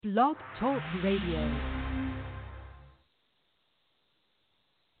Blog Talk Radio.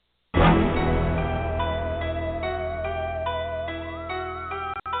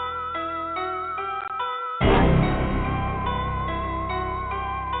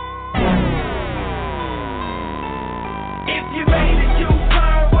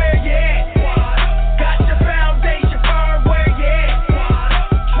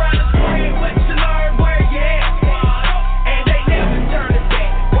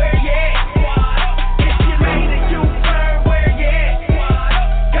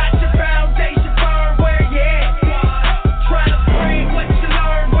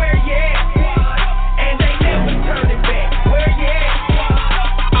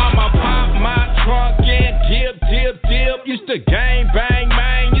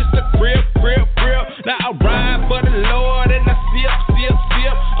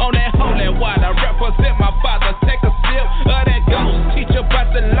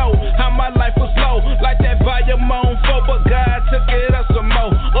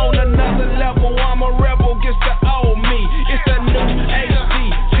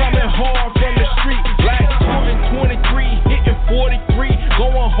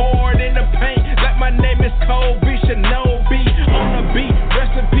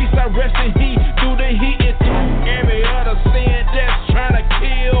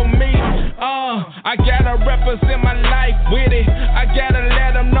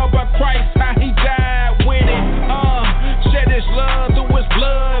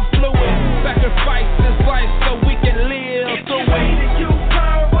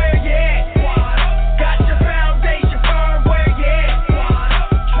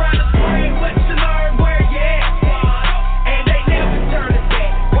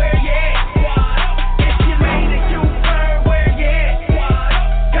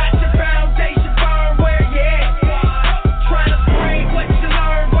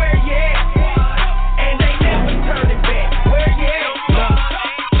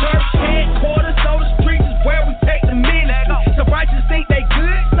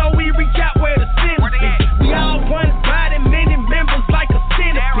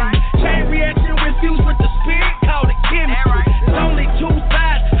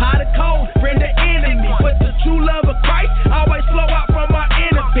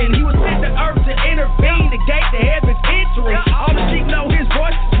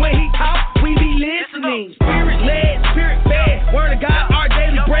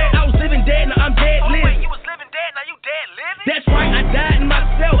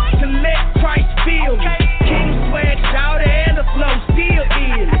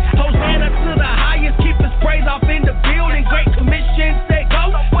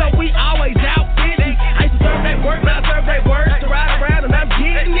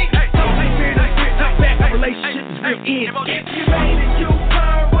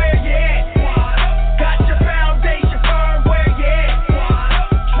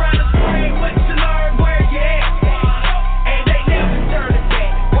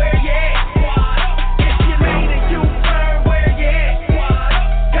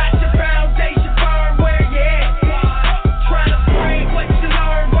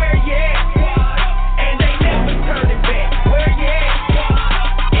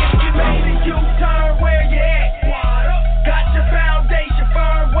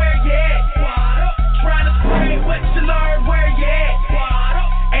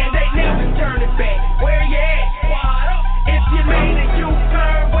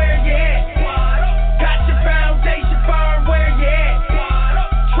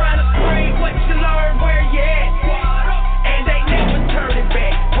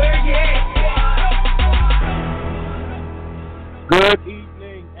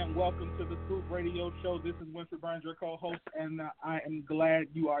 This is Windi Burns, your co-host, and I am glad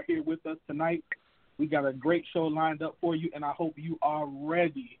you are here with us tonight. We got a great show lined up for you, and I hope you are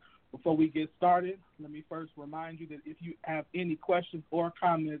ready. Before we get started, let me first remind you that if you have any questions or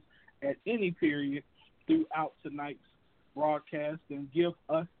comments at any period throughout tonight's broadcast, then give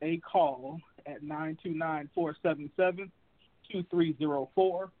us a call at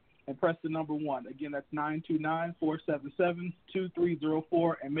 929-477-2304 and press the number 1. Again, that's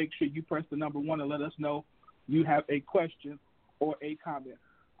 929-477-2304, and make sure you press the number 1 and let us know you have a question or a comment.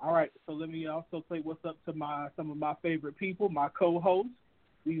 All right, so let me also say what's up to some of my favorite people, my co-hosts,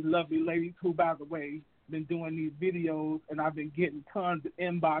 these lovely ladies who, by the way, been doing these videos, and I've been getting tons of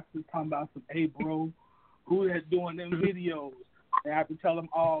inboxes talking about some, hey, bro, who is doing them videos? And I have to tell them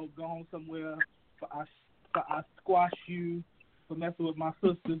all, go on somewhere for I squash you for messing with my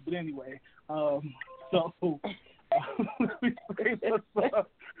sisters. But anyway, so let me say what's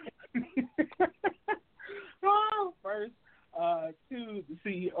up. First, to the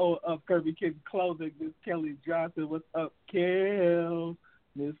CEO of Kirby Kid Clothing, Miss Kelly Johnson. What's up, Kellz?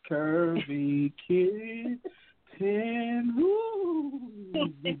 Miss Kirby Kid 10. Woo!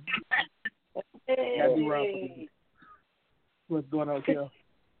 Hey. What's going on, Kellz?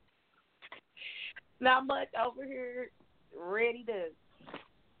 Not much over here. Ready to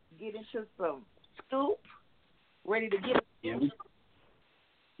get into some scoop. Ready to get.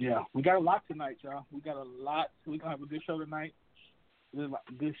 We got a lot tonight, y'all. We got a lot. We're going to have a good show tonight. Well,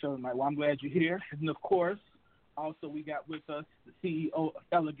 I'm glad you're here. And, of course, also we got with us the CEO of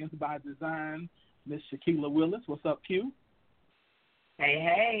Elegance by Design, Miss Shaquila Willis. What's up, Q?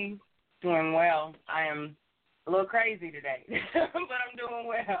 Hey. Doing well. I am a little crazy today, but I'm doing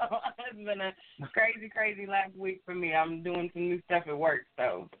well. It's been a crazy last week for me. I'm doing some new stuff at work,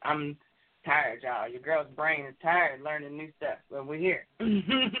 so I'm tired, y'all. Your girl's brain is tired learning new stuff, but we're here.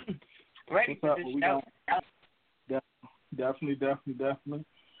 Ready for this show. Definitely.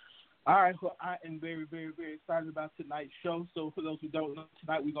 All right, well, I am very excited about tonight's show. So for those who don't know,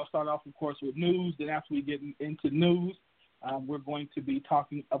 tonight we're going to start off, of course, with news. Then after we get into news, we're going to be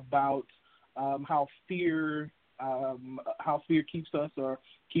talking about how fear keeps us or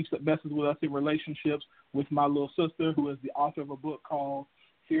messes with us in relationships with my little sister, who is the author of a book called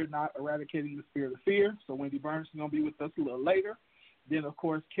Fear Not, Eradicating the Spirit of Fear. So Windi Burns is going to be with us a little later. Then, of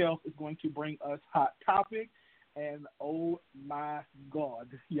course, Kellz is going to bring us Hot Topic. And, oh, my God,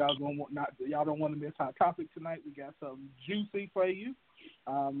 y'all don't want to miss Hot Topic tonight. We got something juicy for you.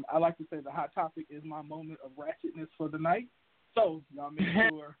 I like to say the Hot Topic is my moment of ratchetness for the night. So y'all make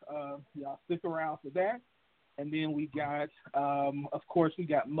sure y'all stick around for that. And then we got, of course, we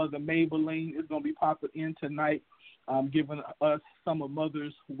got Mother Mabel Lean is going to be popping in tonight, giving us some of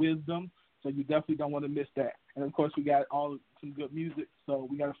Mother's wisdom. So you definitely don't want to miss that. And, of course, we got some good music. So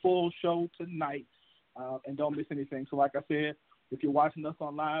we got a full show tonight, and don't miss anything. So like I said, if you're watching us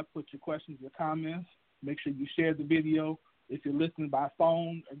on live, put your questions, your comments. Make sure you share the video. If you're listening by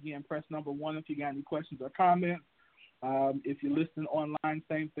phone, again, press number 1 if you got any questions or comments. If you're listening online,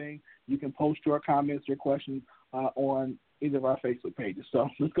 same thing. You can post your comments, your questions on either of our Facebook pages. So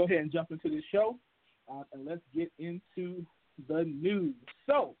let's go ahead and jump into this show, and let's get into the news.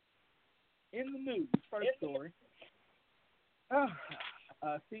 So, in the news, first story,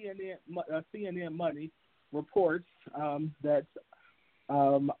 CNN Money reports that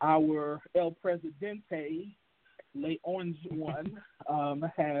our El Presidente, Le Orange One,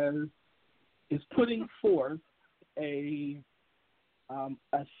 is putting forth a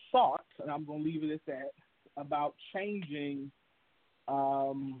thought, and I'm going to leave it at that, about changing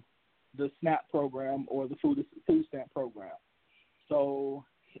the SNAP program or the food stamp program. So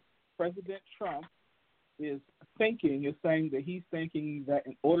President Trump is saying that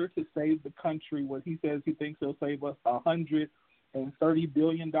in order to save the country, what he says he thinks he'll save us $130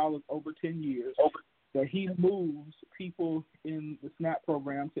 billion over 10 years, that he moves people in the SNAP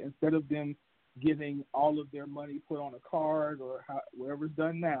program to, instead of them getting all of their money put on a card or wherever it's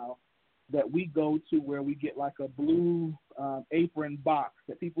done now, that we go to where we get like a blue apron box,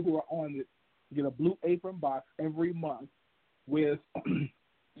 that people who are on it get a blue apron box every month with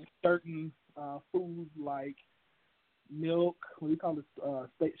certain foods like milk, what do you call it,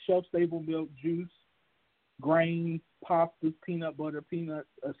 shelf-stable milk, juice, grains, pastas, peanut butter, peanut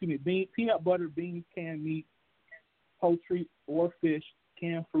butter, beans, canned meat, poultry or fish,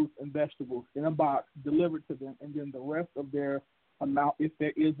 canned fruits and vegetables in a box delivered to them, and then the rest of their amount, if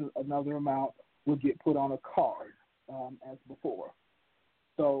there is another amount, will get put on a card as before.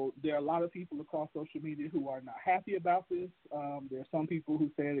 So there are a lot of people across social media who are not happy about this. There are some people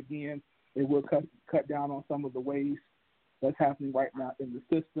who said, again, it will cut down on some of the waste that's happening right now in the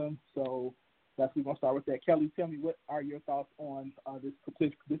system. So we're going to start with that. Kelly, tell me, what are your thoughts on this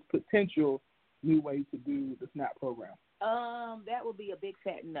potential new way to do the SNAP program? That would be a big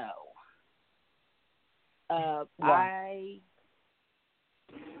fat no. I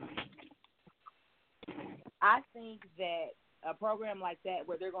think that a program like that,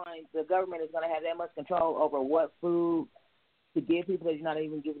 where the government is going to have that much control over what food to give people, that you're not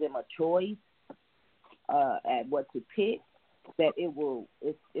even giving them a choice at what to pick, that it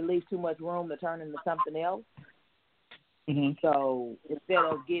leaves too much room to turn into something else. Mm-hmm. So instead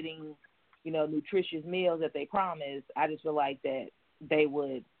of getting, nutritious meals that they promise, I just feel like that they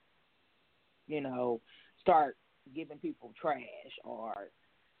would, start giving people trash or,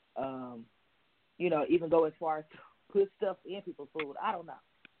 even go as far as to put stuff in people's food. I don't know.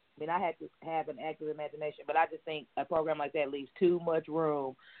 I mean, I had to have an active imagination, but I just think a program like that leaves too much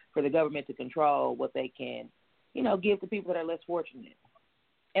room for the government to control what they can, give to people that are less fortunate.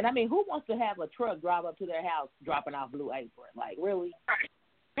 And I mean, who wants to have a truck drive up to their house dropping off Blue Apron? Like, really?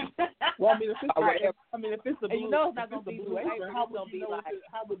 Well, I mean, if it's the blue, and you know it's not going to be Blue Apron, how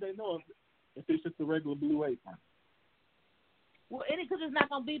would they know if it's just a regular Blue Apron? Well, because it's not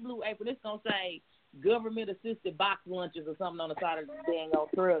going to be Blue Apron. It's going to say government-assisted box lunches or something on the side of the dang old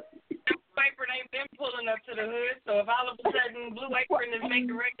truck. Blue Apron ain't been pulling up to the hood, so if all of a sudden Blue Apron is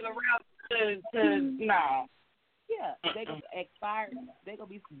making regular routes to no. Yeah, they gonna expire. They gonna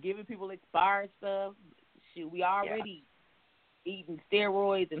be giving people expired stuff. Shoot, we already eating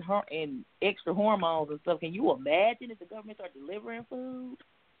steroids and extra hormones and stuff. Can you imagine if the government start delivering food?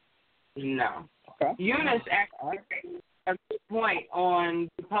 No. Okay. Eunice actually made a good point on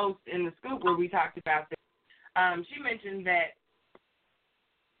the post in the Scoop where we talked about this. She mentioned that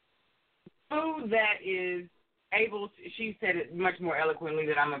food that is able to, she said it much more eloquently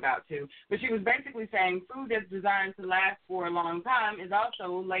than I'm about to, but she was basically saying food that's designed to last for a long time is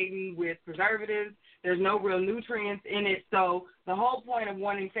also laden with preservatives. There's no real nutrients in it. So the whole point of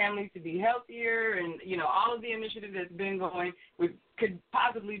wanting families to be healthier and, you know, all of the initiatives that's been going could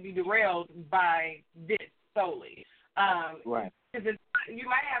possibly be derailed by this solely. Right. Because you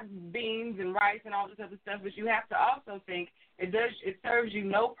might have beans and rice and all this other stuff, but you have to also think it serves you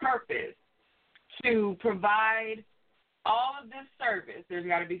no purpose to provide all of this service. There's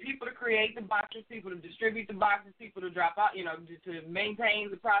got to be people to create the boxes, people to distribute the boxes, people to drop out, you know, to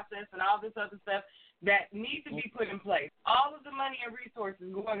maintain the process and all this other stuff that needs to be put in place. All of the money and resources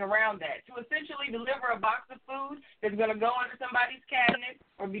going around that to essentially deliver a box of food that's going to go under somebody's cabinet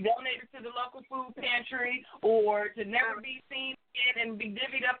or be donated to the local food pantry or to never be seen again and be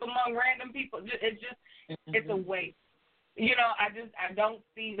divvied up among random people. It's a waste. You know, I don't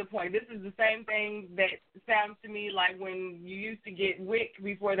see the point. This is the same thing that sounds to me like when you used to get WIC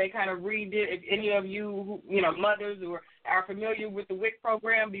before they kind of redid. If any of you, mothers or are familiar with the WIC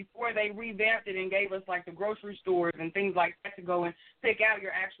program, before they revamped it and gave us like the grocery stores and things like that to go and pick out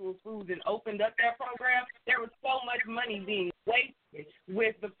your actual foods and opened up that program, there was so much money being wasted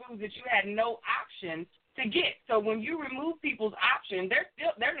with the foods that you had no option to get. So when you remove people's option,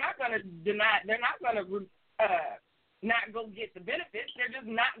 they're not going to deny. They're not going to not go get the benefits. They're just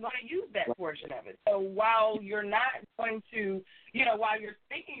not going to use that portion of it. So while you're not going to, while you're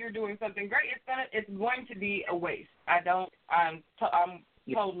thinking you're doing something great, it's going to be a waste. I'm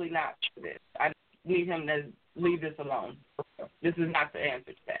totally not for this. I need him to leave this alone. This is not the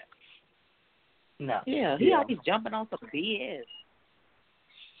answer to that. No. Yeah, he always jumping on some BS.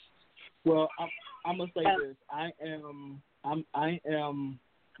 Well, I'm gonna say this. I am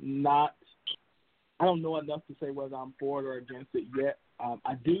not. I don't know enough to say whether I'm for it or against it yet.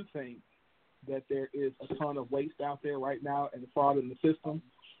 I do think that there is a ton of waste out there right now and fraud in the system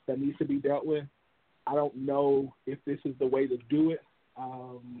that needs to be dealt with. I don't know if this is the way to do it,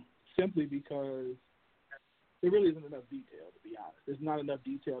 simply because there really isn't enough detail, to be honest. There's not enough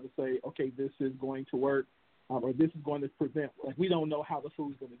detail to say, okay, this is going to work or this is going to prevent. Like, we don't know how the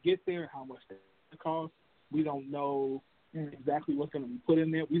food's going to get there, how much it's going to cost. We don't know exactly what's going to be put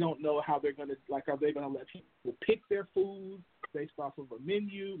in there. We don't know how they're going to, like, are they going to let people pick their food based off of a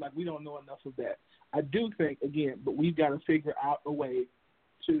menu? Like, we don't know enough of that. I do think, again, but we've got to figure out a way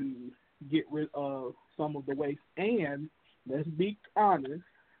to get rid of some of the waste. And let's be honest,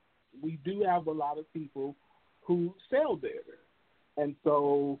 we do have a lot of people who sell there. And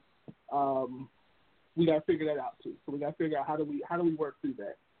so we got to figure that out too. So we got to figure out how do we work through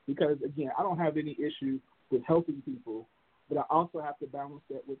that? Because, again, I don't have any issue with helping people, but I also have to balance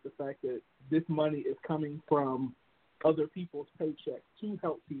that with the fact that this money is coming from other people's paychecks to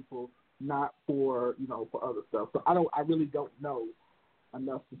help people, not for, for other stuff. So I really don't know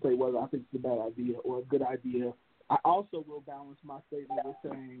enough to say whether I think it's a bad idea or a good idea. I also will balance my statement with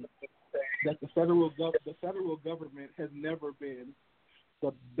saying that the federal government has never been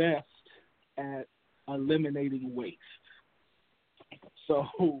the best at eliminating waste. So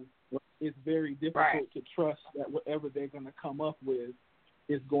it's very difficult to trust that whatever they're going to come up with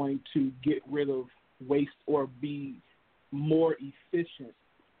is going to get rid of waste or be more efficient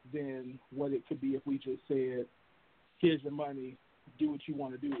than what it could be if we just said, here's your money, do what you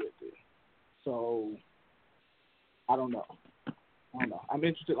want to do with it. So I don't know. I'm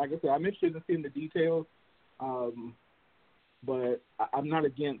interested, like I said, I'm interested in seeing the details, but I'm not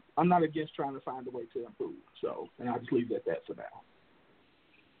against trying to find a way to improve. So, and I'll just leave it at that for now.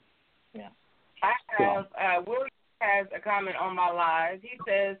 Yeah. I have William has a comment on my live. He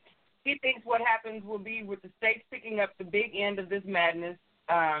says he thinks what happens will be with the states picking up the big end of this madness.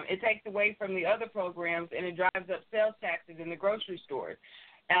 It takes away from the other programs and it drives up sales taxes in the grocery stores.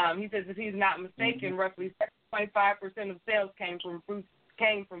 He says if he's not mistaken, roughly 7.5% of sales came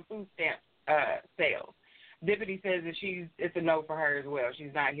came from food stamp sales. Deputy says that it's a no for her as well.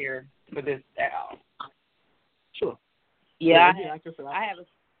 She's not here for this at all. Sure. Yeah, I have a.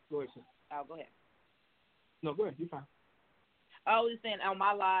 Go ahead. Oh, go ahead. No, go ahead. You're fine. I was just saying on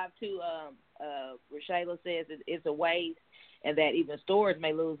my live too. Rashayla says it's a waste, and that even stores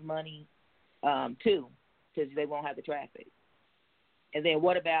may lose money too, because they won't have the traffic. And then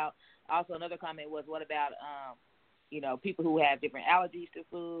what about? Also, another comment was, what about people who have different allergies to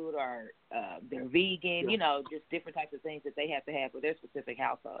food, or they're vegan, just different types of things that they have to have for their specific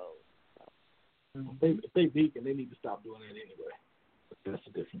household. If they vegan, they need to stop doing that anyway. But that's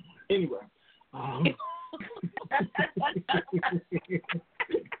a different one. Anyway.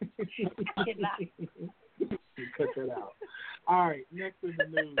 Cut that out. All right, next in the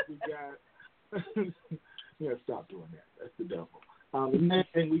news, we got... yeah, stop doing that. That's the devil. The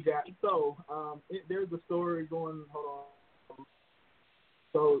next thing we got, there's a story going, hold on.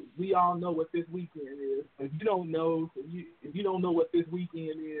 So we all know what this weekend is. If you don't know what this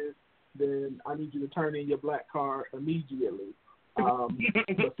weekend is, then I need you to turn in your black card immediately. But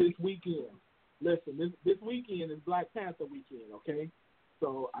this weekend, listen, this weekend is Black Panther weekend, okay?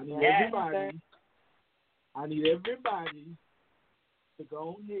 So I need everybody to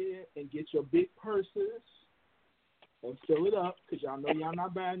go ahead and get your big purses and fill it up, because y'all know y'all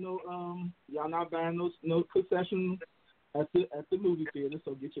not buying no concessions at the movie theater.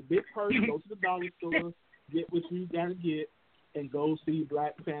 So get your big purse, go to the dollar store, get what you gotta get, and go see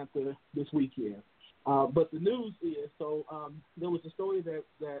Black Panther this weekend. But the news is, there was a story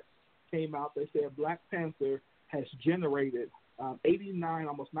that came out. They said Black Panther has generated $89,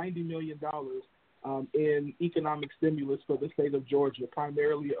 almost $90 million in economic stimulus for the state of Georgia,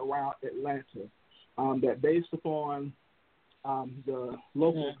 primarily around Atlanta. That based upon the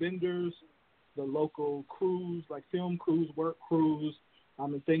local vendors, the local crews, like film crews, work crews,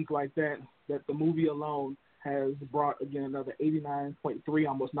 and things like that, that the movie alone has brought, again, another 89.3,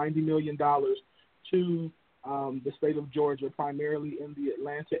 almost $90 million to the state of Georgia, primarily in the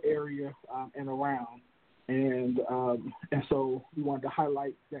Atlanta area and around. And so we wanted to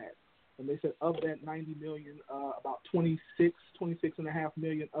highlight that. And they said of that $90 million, about 26.5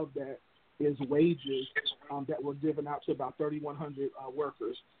 million of that is wages that were given out to about 3,100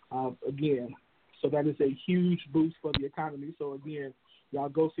 workers. Again, so that is a huge boost for the economy. So again, y'all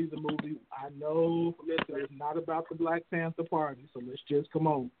go see the movie. I know, listen, it's not about the Black Panther Party, so let's just, come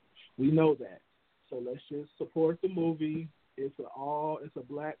on. We know that. So let's just support the movie. It's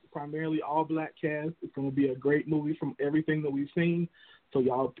primarily all black cast. It's going to be a great movie from everything that we've seen. So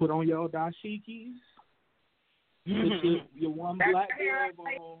y'all put on your dashikis. Put your one black robe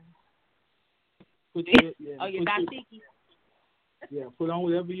on. Put your dashiki. Yeah, put on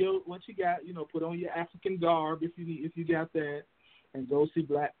what you got. Put on your African garb if you got that, and go see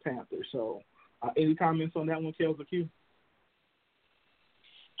Black Panther. So, any comments on that one, Kellz or Q?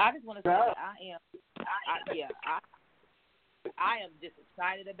 I just want to say that I am just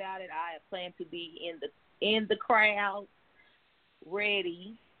excited about it. I plan to be in the crowd,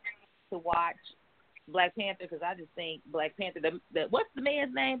 ready to watch Black Panther, because I just think Black Panther. What's the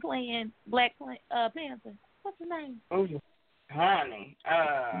man's name playing Black Panther? What's his name? Oh, honey.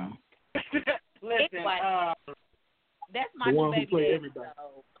 Listen. Anyway, that's my new baby daddy, so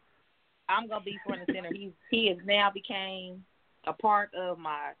I'm gonna be front and center. He has now became a part of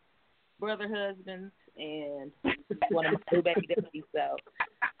my brother husbands and one of my new baby daddies. So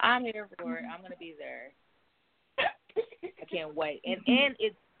I'm here for it. I'm gonna be there. I can't wait. And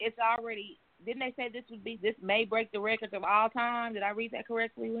it's already. Didn't they say this may break the records of all time? Did I read that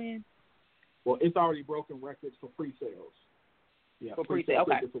correctly, Lynn? Well, it's already broken records for pre-sales. Yeah, for pre-sales.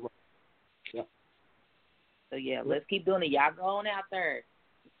 Okay. Yeah. So let's keep doing it. Y'all going out there.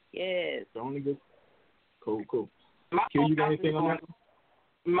 Yes. Cool. Can you got anything on that?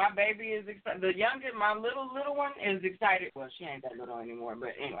 My baby is excited. The youngest, my little one is excited. Well, she ain't that little anymore,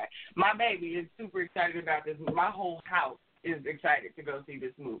 but anyway, my baby is super excited about this. My whole house is excited to go see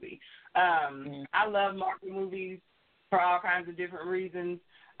this movie. I love Marvel movies for all kinds of different reasons.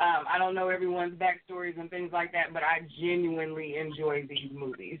 I don't know everyone's backstories and things like that, but I genuinely enjoy these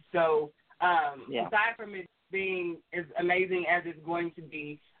movies. So aside from it being as amazing as it's going to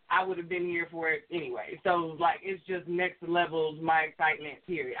be, I would have been here for it anyway. So, it's just next levels my excitement,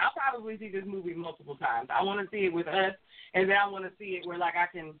 period. I'll probably see this movie multiple times. I want to see it with us, and then I want to see it where, I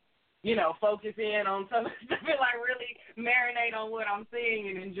can, focus in on some of the stuff and, really marinate on what I'm seeing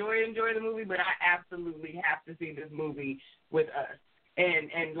and enjoy the movie. But I absolutely have to see this movie with us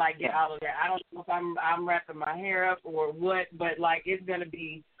and get all of that. I don't know if I'm wrapping my hair up or what, but, it's going to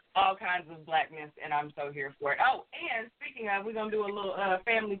be all kinds of blackness, and I'm so here for it. Oh, and speaking of, we're going to do a little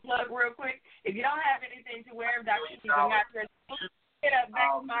family plug real quick. If you don't have anything to wear, Dr. Stephen got your hit up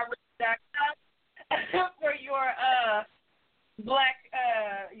backmyrich.com for your black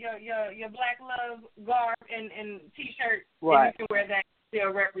your black love garb and T-shirt. Right. And you can wear that.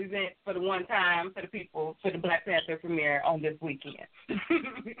 Still represent for the one time for the people for the Black Panther premiere on this weekend.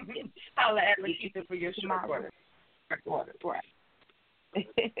 Holla at Lakeisha for your short order. Right.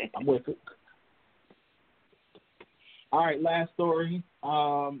 I'm with it. All right, last story.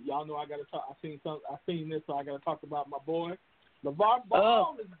 Y'all know I gotta talk. I seen this, so I gotta talk about my boy. LeVar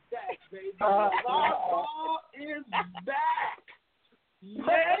Ball is back, baby. LeVar Ball is back.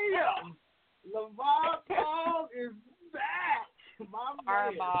 Yeah. LeVar Ball is back. My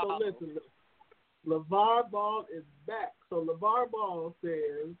man. So listen, LeVar Ball is back. So LeVar Ball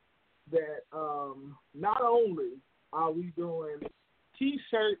says that not only are we doing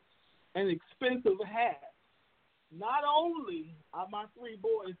T-shirts and expensive hats, not only are my three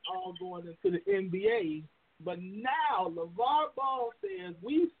boys all going into the NBA, but now LeVar Ball says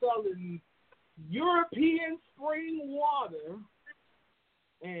we selling European spring water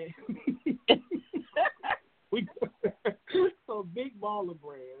and so Big Baller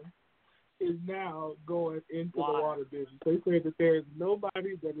Brand is now going into the water business. They say that there's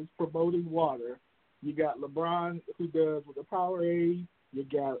nobody that is promoting water. You got LeBron who does with the Powerade. You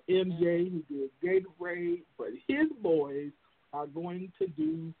got MJ who did Gatorade. But his boys are going to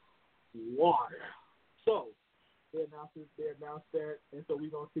do water. So they announced that, and so we're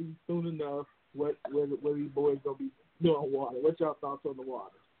going to see soon enough what these boys going to be doing water. What's y'all thoughts on the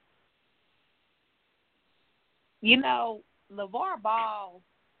water? You know, LeVar Ball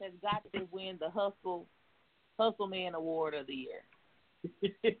has got to win the Hustle Man Award of the year.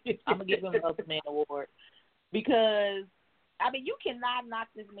 I'm going to give him the Hustle Man Award because, I mean, you cannot knock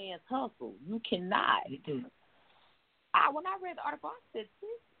this man's hustle. You cannot. When I read the article, I said,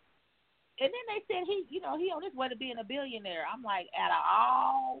 and then they said he on his way to being a billionaire. I'm like, out of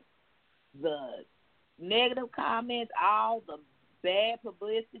all the negative comments, all the bad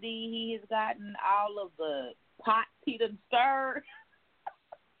publicity he has gotten, all of the pots he done stirred,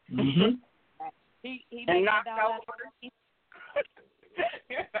 he made that dollar.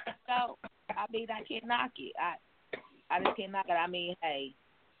 So, I mean, I can't knock it. I just can't knock it. I mean, hey,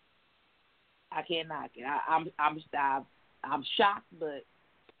 I can't knock it. I'm shocked, but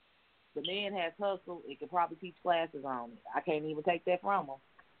the man has hustle. It could probably teach classes on it. I can't even take that from him.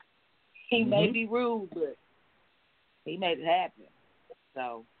 He may be rude, but he made it happen.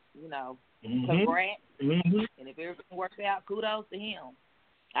 So, you know, congrats. And if everything works out, kudos to him.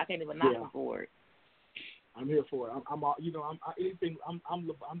 I can't even knock him for it. I'm here for it. I'm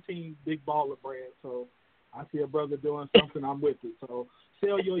team Big Baller Brand. So I see a brother doing something, I'm with it. So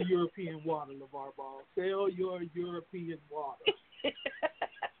sell your European water, LeVar Ball. Sell your European water.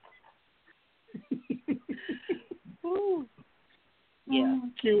 Yeah.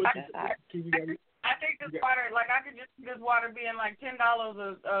 I think this water, like I could just see this water being like $10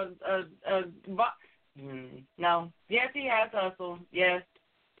 No. Yes, he has hustle. Yes,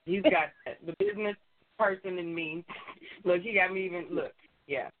 he's got that. The business person in me. Look, he got me even. Look,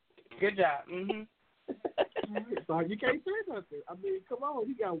 yeah. Good job. So you can't say nothing. I mean, come on.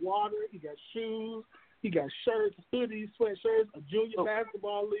 He got water. He got shoes. He got shirts, hoodies, sweatshirts. A junior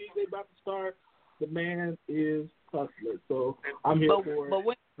basketball league they about to start. The man is hustler. So I'm here for it.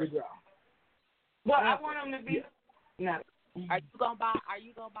 Good job. Well, I want him to be. No. Are you gonna buy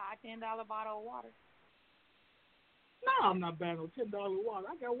a $10 bottle of water? No, I'm not buying no $10 water.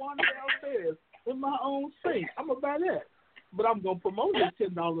 I got water downstairs in my own sink. I'm gonna buy that, but I'm gonna promote this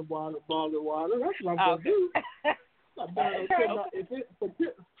 $10 bottle of water. That's what I'm gonna do. I'm buying no $10.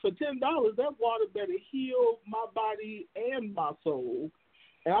 For $10, that water better heal my body and my soul,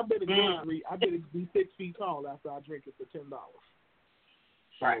 and I better be 6 feet tall after I drink it for $10.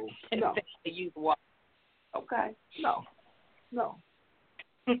 Right. So, no. Use water. Okay. No.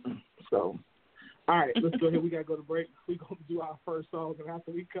 So, all right, let's go ahead. We got to go to break. We're going to do our first song, and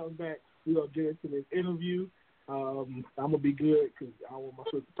after we come back, we're going to get into this interview. I'm going to be good because I don't want my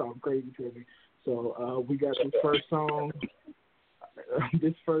sister talking crazy to me. So we got this first song.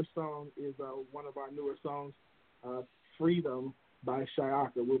 This first song is one of our newer songs, Freedom by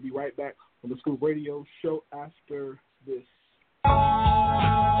Shayaka. We'll be right back on the Scoop Radio show after this.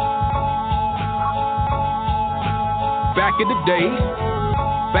 Back in the days,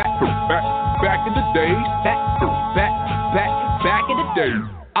 back in the days, back in the days,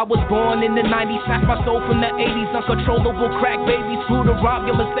 I I was born in the 90s, snatched my soul from the 80s. Uncontrollable crack babies, screw to rob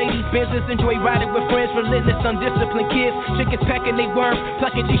your Mercedes Benzes. Enjoy riding with friends, relentless, undisciplined kids. Chickens pecking they worms,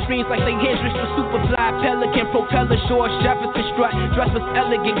 plucking G-strings like they Hendrix. The superfly, pelican, propeller, shore, Jefferson strut. Dress was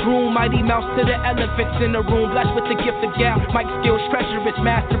elegant, groom, mighty mouse to the elephants in the room. Blessed with the gift of gal, mic skills, treacherous,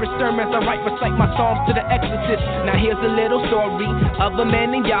 master of sermons. I write, recite my psalms to the exorcist. Now here's a little story of a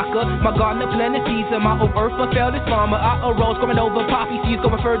man named Yaka. My gardener planted seeds in my old earth, but failed his farmer. I arose, going over poppy seeds,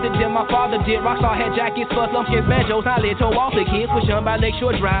 going further than my father did. Rockstar had jackets, fuzz, lumpkins, banjos, knowledge. Told all the kids, was young by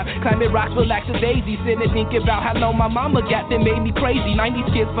Lakeshore Drive. Climbing rocks, relax a daisy. Sitting and thinking about how long my mama got that made me crazy. 90s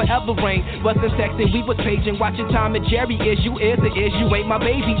kids forever reign. Wasn't texting, we was paging. Watching Tom and Jerry. Is you ain't my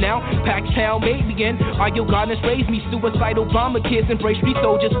baby now. Paxtown made me in. Are your gardeners raised me? Suicidal bomber kids embrace street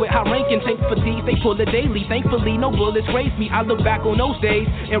soldiers with high ranking. Tanks for these, they pull it daily. Thankfully, no bullets raised me. I look back on those days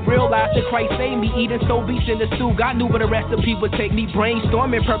and realize that Christ saved me. Eating soul beats in the stew. God knew where the recipe would take me.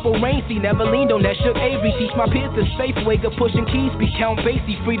 Brainstorming, purple rain. See, never leaned on that shook Avery. Teach my peers the safe way of pushing keys. Be count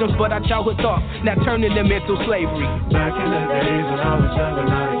Basie freedoms, but our childhood thoughts now turning them into slavery. Back in the days when I was younger,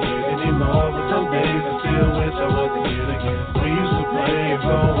 not a kid anymore. But some days I still wish I was a kid again. We used to play and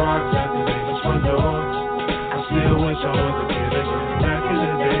throw rocks at the neighbor's front door. I still wish I was a kid again. Back in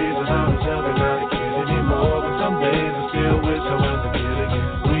the days when I was younger, not a kid anymore. But some days I still wish I was a kid again.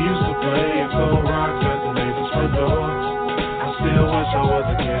 We used to play and throw rocks at the neighbor's front door. I still wish I was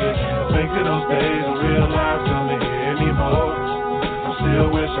a kid again. Think of those days when real life don't here anymore. I still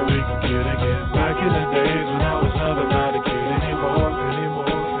wish that we could kid again. Back in the days when I was younger, not a kid anymore.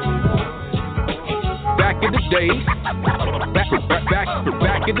 Back in the days, back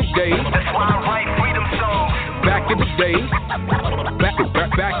in the days. That's why I write freedom songs. Back in the days,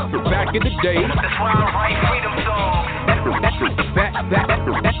 back in the days. That's why I write freedom songs. Back in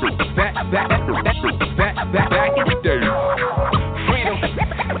the days.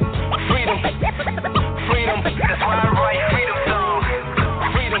 Freedom. That's why I write freedom songs.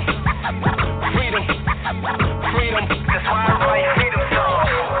 Freedom. That's why I write freedom songs.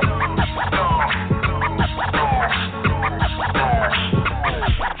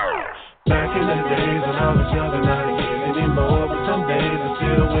 Back in the days when I was younger, not a kid anymore. But some days I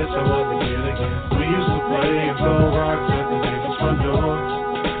still wish I was a kid again. We used to play and throw rocks at the neighbor's front door.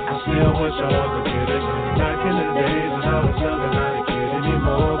 I still wish I was a kid again. Back in the days when I was younger, not a kid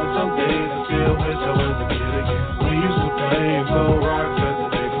anymore. But some days I still wish I was a kid again. We used to play and throw rocks at the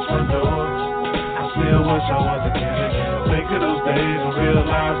neighbor's front door. I still wish I was a kid again. Think of those days when real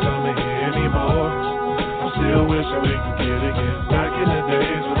life don't here anymore. I still wish that we could kid again. Back in the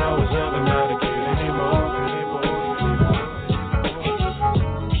days when I was younger, not a kid anymore.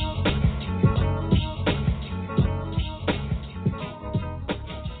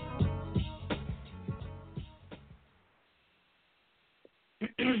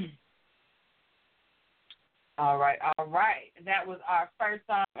 All right. That was our first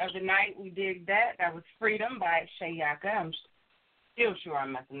song of the night. We dig that. That was Freedom by Shay Yaka. I'm still sure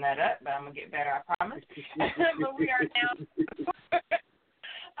I'm messing that up, but I'm going to get better, I promise. But we are now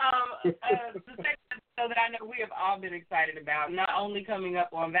the segment so that I know we have all been excited about, not only coming up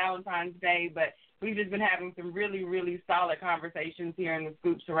on Valentine's Day, but we've just been having some really, really solid conversations here in the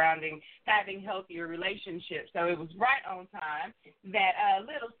Scoop surrounding having healthier relationships. So it was right on time that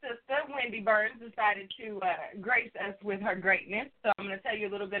little sister, Windi Burns, decided to grace us with her greatness. So I'm going to tell you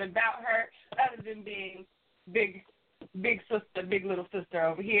a little bit about her, other than being big sister, big little sister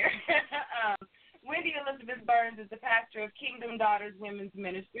over here. Windi Elizabeth Burns is the pastor of Kingdom Daughters Women's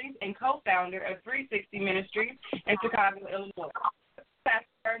Ministries and co-founder of 360 Ministries in Chicago, Illinois. Pastor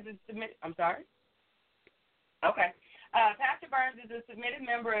Burns is Pastor Burns is a submitted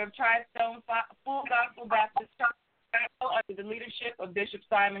member of Tri-Stone Full Gospel Baptist Church under the leadership of Bishop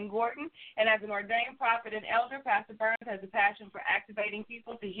Simon Gordon, and as an ordained prophet and elder, Pastor Burns has a passion for activating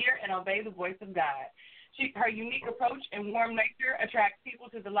people to hear and obey the voice of God. Her unique approach and warm nature attracts people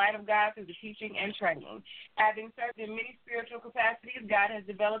to the light of God through the teaching and training. Having served in many spiritual capacities, God has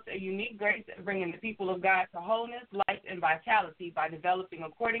developed a unique grace at bringing the people of God to wholeness, life, and vitality by developing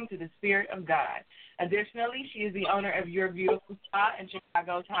according to the Spirit of God. Additionally, she is the owner of Your Beautiful Spa in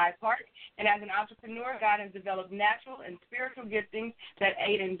Chicago's Hyde Park, and as an entrepreneur, God has developed natural and spiritual giftings that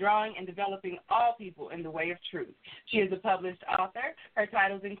aid in drawing and developing all people in the way of truth. She is a published author. Her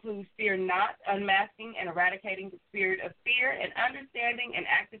titles include Fear Not, Unmasking and Eradicating the Spirit of Fear, and Understanding and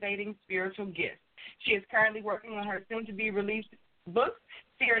Activating Spiritual Gifts. She is currently working on her soon-to-be-released books,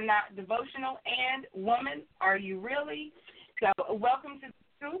 Fear Not Devotional and Woman, Are You Really? So welcome to the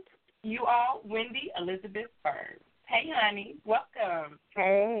Scoop, you all, Windi Elizabeth Burns. Hey, honey, welcome.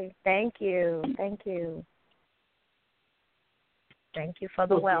 Hey, thank you. Thank you for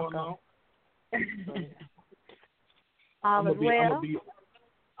the welcome. All is well.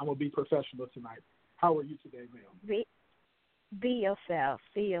 I'm going to be professional tonight. How are you today, ma'am? Be yourself.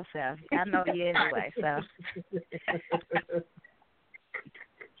 Be yourself. I know you anyway, so.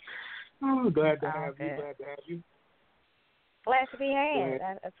 Oh, glad to have you. Glad to have you. Glad to be had.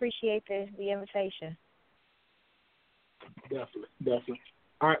 I appreciate the invitation. Definitely.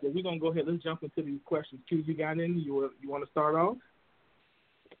 All right, well, we're going to go ahead. Let's jump into these questions. Q, you got any? You want to start off?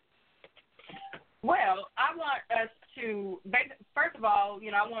 Well, I want us to, first of all,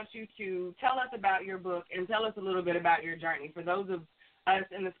 I want you to tell us about your book and tell us a little bit about your journey. For those of us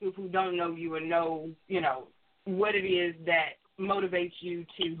in the scoop who don't know you and know, what it is that motivates you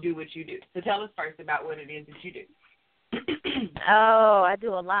to do what you do. So tell us first about what it is that you do. Oh, I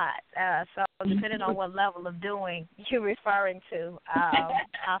do a lot. So depending on what level of doing you're referring to,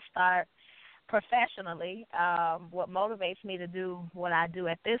 I'll start professionally. What motivates me to do what I do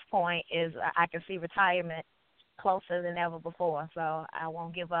at this point is I can see retirement closer than ever before. So I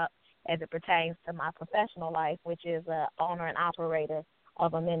won't give up as it pertains to my professional life, which is an owner and operator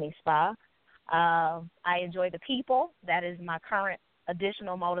of a mini spa. I enjoy the people. That is my current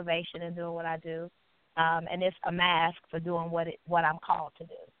additional motivation in doing what I do. And it's a mask for doing what I'm called to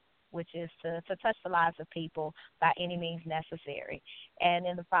do, which is to touch the lives of people by any means necessary. And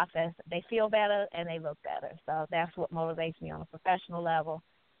in the process, they feel better and they look better. So that's what motivates me on a professional level.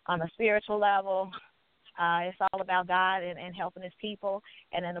 On a spiritual level, it's all about God and helping his people.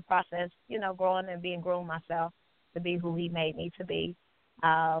 And in the process, growing and being groomed myself to be who he made me to be,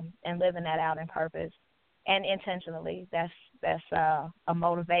 and living that out in purpose and intentionally. That's a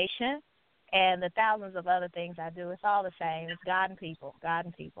motivation. And the thousands of other things I do, it's all the same. It's God and people. God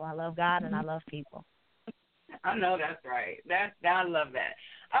and people. I love God and I love people. I know that's right. I love that.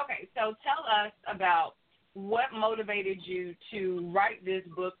 Okay, so tell us about what motivated you to write this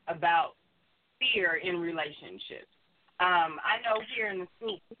book about fear in relationships. I know here in the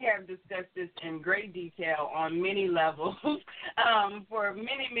school we have discussed this in great detail on many levels for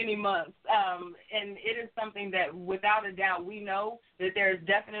many, many months. And it is something that without a doubt we know that there is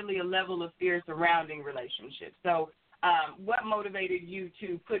definitely a level of fear surrounding relationships. So what motivated you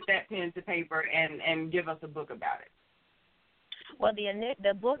to put that pen to paper and give us a book about it? Well,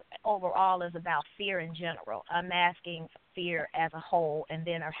 the book overall is about fear in general, unmasking fear as a whole, and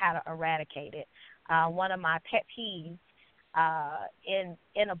then how to eradicate it. One of my pet peeves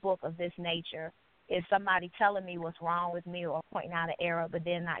in a book of this nature is somebody telling me what's wrong with me or pointing out an error, but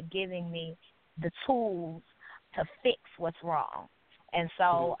then not giving me the tools to fix what's wrong. And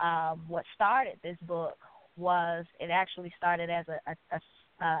so what started this book was it actually started as a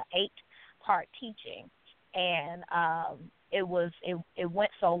 8-part teaching, and it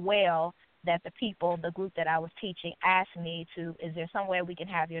went so well that the group that I was teaching asked me is there some way we can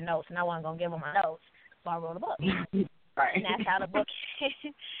have your notes? And I wasn't going to give them my notes, so I wrote a book. Right. And that's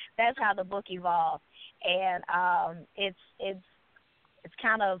how the book evolved. And it's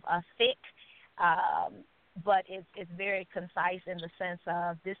kind of thick, but it's very concise in the sense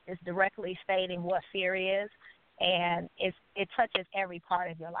of this is directly stating what fear is, and it touches every part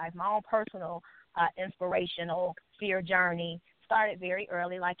of your life. My own personal inspirational fear journey started very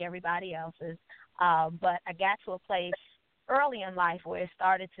early, like everybody else's, but I got to a place early in life where it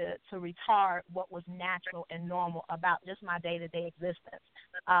started to retard what was natural and normal about just my day-to-day existence.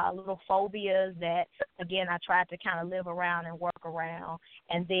 Little phobias that, again, I tried to kind of live around and work around.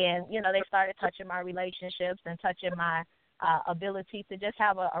 And then, they started touching my relationships and touching my ability to just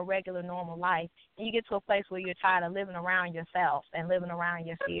have a regular, normal life. And you get to a place where you're tired of living around yourself and living around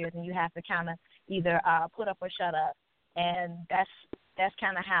your fears, and you have to kind of either put up or shut up. And that's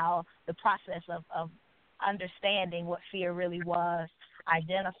kind of how the process of understanding what fear really was,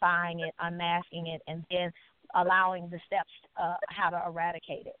 identifying it, unmasking it, and then allowing the steps how to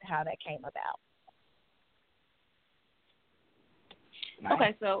eradicate it, how that came about.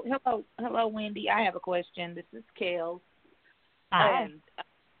 Okay, so hello, Wendy. I have a question. This is Kellz. Hi.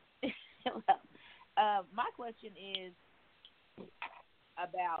 My question is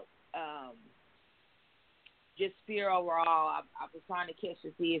about just fear overall. I was trying to catch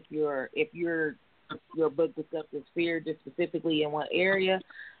to see if your book discusses fear just specifically in one area,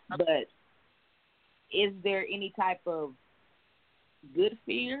 but is there any type of good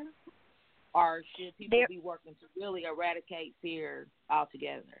fear, or should people be working to really eradicate fear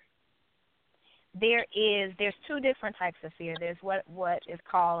altogether? There's two different types of fear. There's what is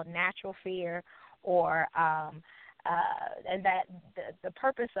called natural fear, or and that the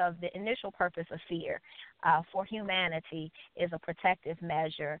purpose of the initial purpose of fear for humanity is a protective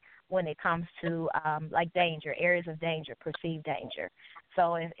measure when it comes to like danger, areas of danger, perceived danger.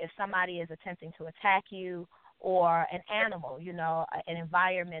 So if somebody is attempting to attack you, or an animal, an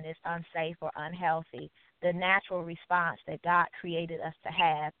environment is unsafe or unhealthy, the natural response that God created us to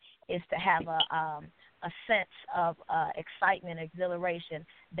have is to have a sense of excitement, exhilaration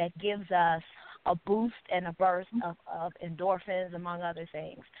that gives us a boost and a burst of endorphins, among other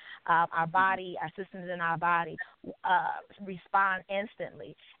things. Our body, our systems in our body respond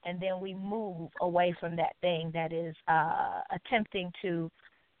instantly, and then we move away from that thing that is attempting to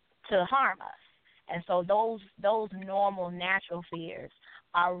harm us. And so those normal, natural fears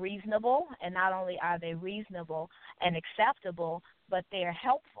are reasonable, and not only are they reasonable and acceptable, but they're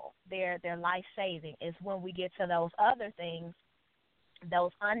helpful. They're life-saving. It's when we get to those other things,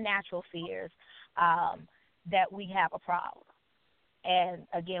 those unnatural fears, that we have a problem. And,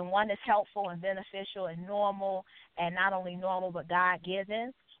 again, one is helpful and beneficial and normal, and not only normal but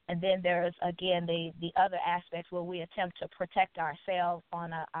God-given. And then there's, again, the other aspects where we attempt to protect ourselves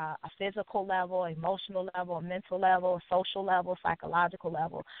on a physical level, emotional level, a mental level, a social level, psychological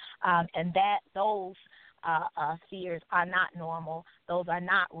level. And those fears are not normal. Those are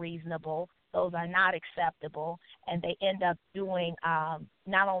not reasonable. Those are not acceptable. And they end up doing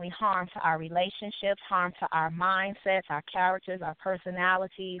not only harm to our relationships, harm to our mindsets, our characters, our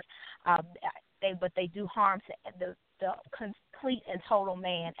personalities, but they do harm to the complete and total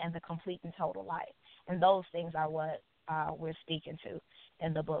man and the complete and total life. And those things are what we're speaking to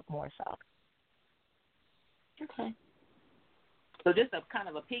in the book more so. Okay. So just a kind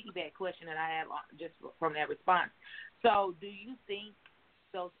of a piggyback question that I have just from that response. So do you think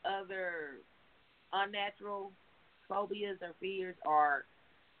those other unnatural phobias or fears are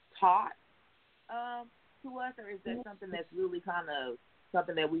taught to us, or is that something that's really kind of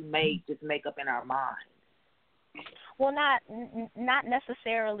something that we may just make up in our mind? Well, not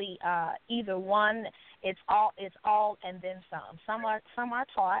necessarily either one. It's all and then some. Some are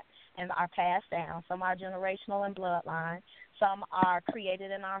taught and are passed down. Some are generational and bloodline. Some are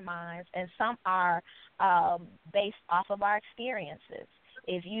created in our minds, and some are based off of our experiences.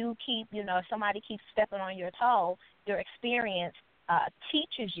 If you keep, if somebody keeps stepping on your toe, your experience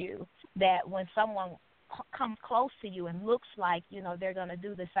teaches you that when someone comes close to you and looks like, they're going to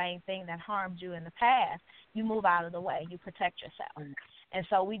do the same thing that harmed you in the past, you move out of the way. You protect yourself. And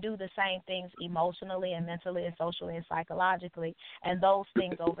so we do the same things emotionally and mentally and socially and psychologically, and those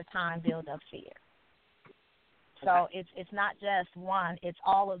things over time build up fear. So it's not just one, it's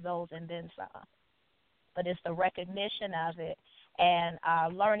all of those and then some. But it's the recognition of it and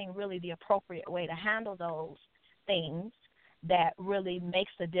learning really the appropriate way to handle those things that really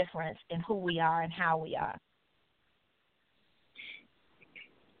makes the difference in who we are and how we are.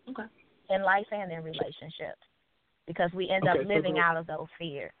 Okay. In life and in relationships, because we end up living out of those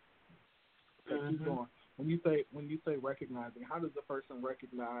fears. Okay, keep going. When you say recognizing, how does the person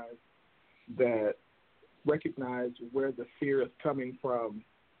recognize where the fear is coming from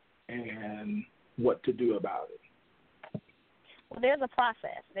and what to do about it? Well, there's a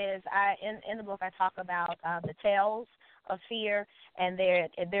process. In the book I talk about the tales of fear, and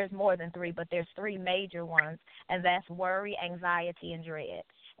there's more than three, but there's three major ones, and that's worry, anxiety, and dread.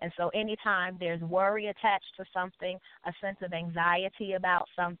 And so anytime there's worry attached to something, a sense of anxiety about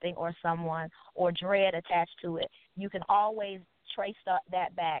something or someone, or dread attached to it, you can always trace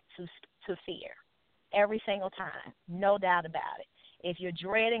that back to fear every single time, no doubt about it. If you're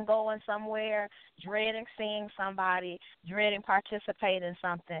dreading going somewhere, dreading seeing somebody, dreading participating in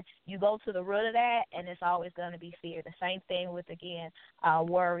something, you go to the root of that, and it's always going to be fear. The same thing with, again,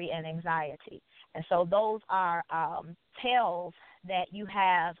 worry and anxiety. And so those are tells that you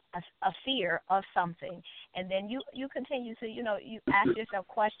have a fear of something. And then you continue to, you ask yourself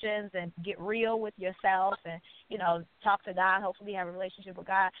questions and get real with yourself and, talk to God. Hopefully you have a relationship with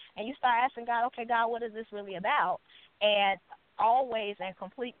God. And you start asking God, okay, God, what is this really about? And always and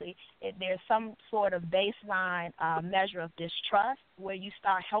completely, there's some sort of baseline measure of distrust where you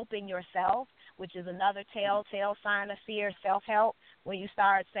start helping yourself, which is another telltale sign of fear, self-help, when you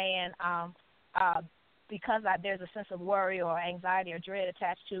start saying, because there's a sense of worry or anxiety or dread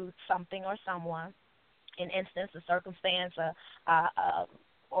attached to something or someone, an instance, a circumstance,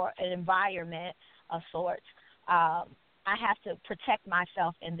 or an environment of sorts, I have to protect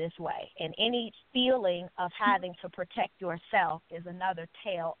myself in this way. And any feeling of having to protect yourself is another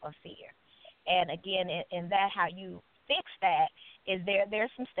tale of fear. And again, in that, how you fix that is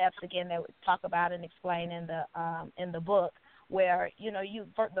there's some steps, again, that we talk about and explain in the book, where,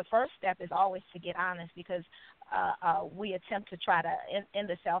 the first step is always to get honest, because we attempt to try to, in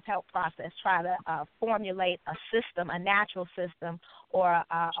the self-help process, try to formulate a system, a natural system, or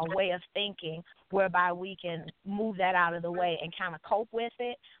a way of thinking whereby we can move that out of the way and kind of cope with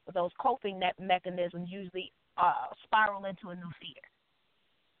it. But those coping mechanisms usually spiral into a new fear.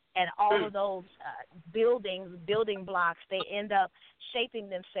 And all of those building blocks, they end up shaping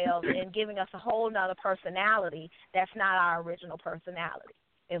themselves and giving us a whole nother personality that's not our original personality.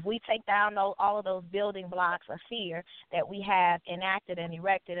 If we take down all of those building blocks of fear that we have enacted and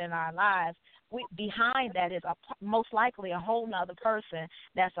erected in our lives, behind that is most likely a whole nother person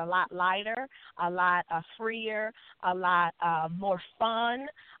that's a lot lighter, a lot freer, a lot more fun,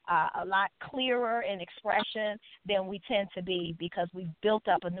 a lot clearer in expression than we tend to be, because we've built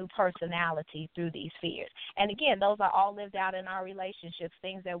up a new personality through these fears. And again, those are all lived out in our relationships,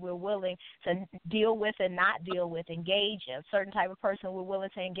 things that we're willing to deal with and not deal with, engage in. A certain type of person we're willing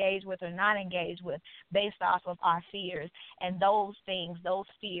to engage with or not engage with based off of our fears. And those things, those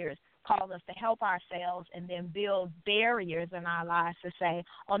fears, cause us to help ourselves and then build barriers in our lives to say,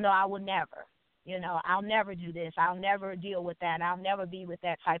 oh, no, I will never. I'll never do this. I'll never deal with that. I'll never be with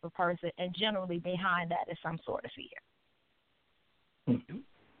that type of person. And generally behind that is some sort of fear. Mm-hmm.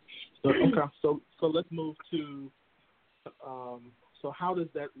 So let's move to, so how does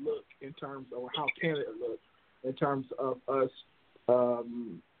that look in terms, or how can it look in terms of us,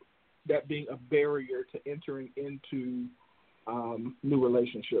 that being a barrier to entering into new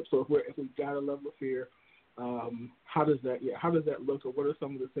relationships? So if we've got a level of fear, how does that look, or what are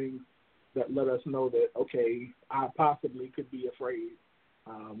some of the things that let us know that, okay, I possibly could be afraid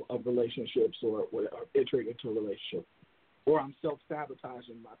of relationships or entering into a relationship, or I'm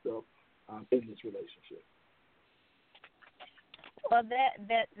self-sabotaging myself in this relationship? Well, that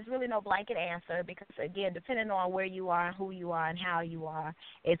there's really no blanket answer, because, again, depending on where you are and who you are and how you are,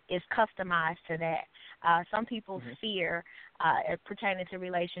 it's customized to that. Some people's fear pertaining to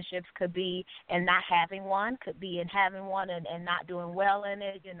relationships could be in not having one, could be in having one and not doing well in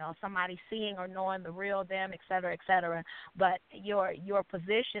it, somebody seeing or knowing the real them, et cetera, et cetera. But your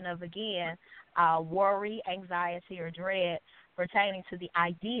position of, again, worry, anxiety, or dread pertaining to the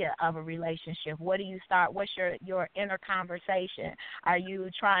idea of a relationship. What do you start? What's your inner conversation? Are you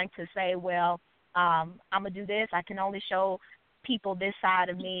trying to say, well, I'm going to do this. I can only show people this side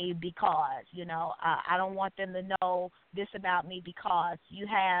of me because, I don't want them to know this about me because you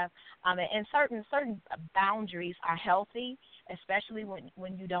have, and certain boundaries are healthy, especially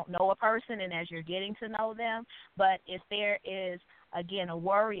when you don't know a person and as you're getting to know them. But if there is, again, a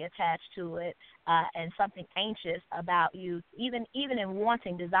worry attached to it, and something anxious about you, even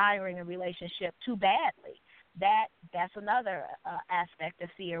in desiring a relationship too badly, that's another aspect of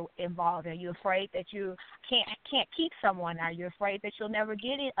fear involved. Are you afraid that you can't keep someone? Are you afraid that you'll never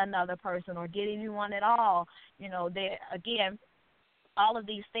get another person or get anyone at all? Again, all of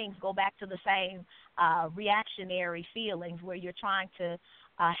these things go back to the same reactionary feelings, where you're trying to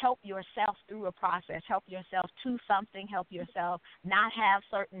help yourself through a process, help yourself to something, help yourself not have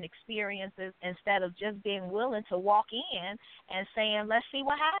certain experiences, instead of just being willing to walk in and saying, let's see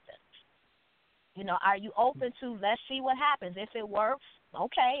what happens. Are you open to, let's see what happens? If it works,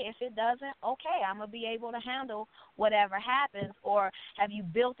 okay. If it doesn't, okay, I'm going to be able to handle whatever happens. Or have you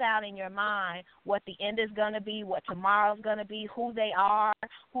built out in your mind what the end is going to be, what tomorrow's going to be, who they are,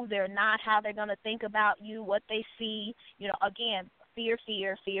 who they're not, how they're going to think about you, what they see? Again, fear,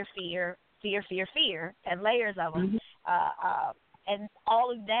 and layers of them. And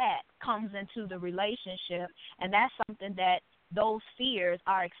all of that comes into the relationship, and that's something that those fears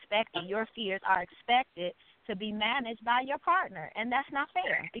are expected, your fears are expected to be managed by your partner, and that's not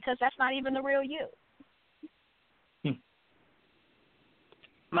fair, because that's not even the real you.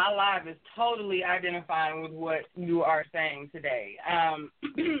 My live is totally identifying with what you are saying today.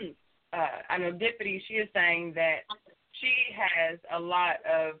 I know Dippity, she is saying that she has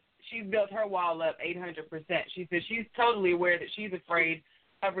she's built her wall up 800%. She says she's totally aware that she's afraid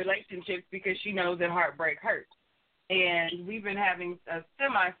of relationships because she knows that heartbreak hurts. And we've been having a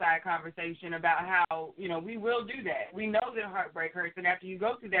semi-side conversation about how, we will do that. We know that heartbreak hurts, and after you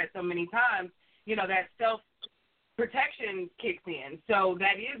go through that so many times, that self-protection kicks in. So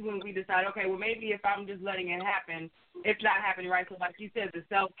that is when we decide, okay, well, maybe if I'm just letting it happen, it's not happening right. So like you said, the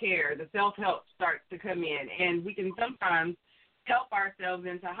self-care, the self-help starts to come in, and we can sometimes help ourselves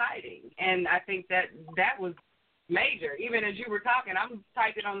into hiding. And I think that was major. Even as you were talking, I'm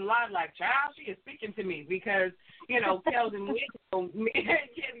typing on the line like, child, she is speaking to me, because, Kellz and Windi,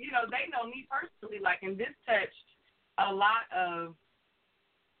 they know me personally, like, and this touched a lot of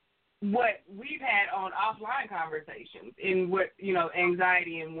what we've had on offline conversations in what,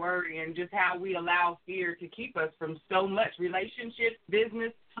 anxiety and worry and just how we allow fear to keep us from so much relationships,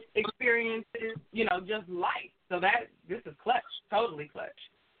 business experiences, just life. So this is clutch, totally clutch.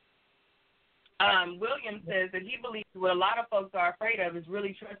 William says that he believes what a lot of folks are afraid of is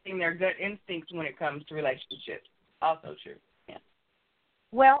really trusting their gut instincts when it comes to relationships. Also true. Yeah.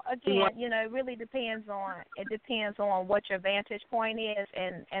 Well, again, it really depends on what your vantage point is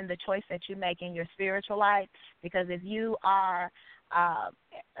and the choice that you make in your spiritual life. Because if you are,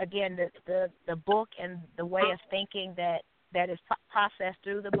 again, the book and the way of thinking that is processed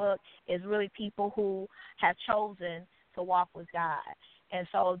through the book is really people who have chosen to walk with God. And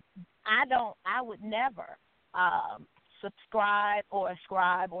so I would never subscribe or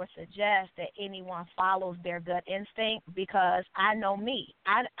ascribe or suggest that anyone follows their gut instinct, because I know me.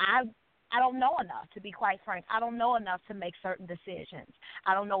 I don't know enough, to be quite frank. I don't know enough to make certain decisions.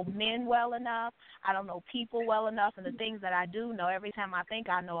 I don't know men well enough. I don't know people well enough. And the things that I do know, every time I think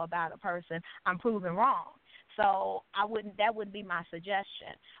I know about a person, I'm proven wrong. So that wouldn't be my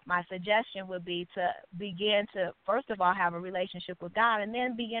suggestion. My suggestion would be to begin to, first of all, have a relationship with God, and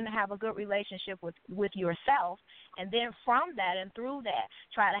then begin to have a good relationship with yourself. And then from that and through that,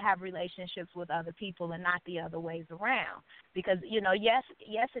 try to have relationships with other people and not the other ways around. Because, yes,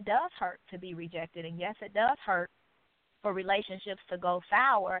 it does hurt to be rejected, and yes, it does hurt for relationships to go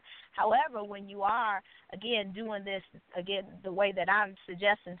sour. However, when you are, again, doing this, again, the way that I'm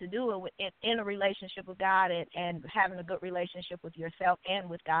suggesting to do it in a relationship with God and having a good relationship with yourself and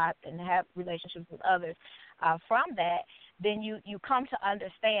with God and have relationships with others, from that, then you come to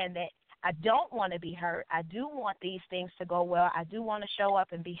understand that I don't want to be hurt. I do want these things to go well. I do want to show up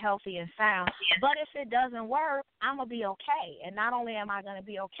and be healthy and sound. But if it doesn't work, I'm going to be okay. And not only am I going to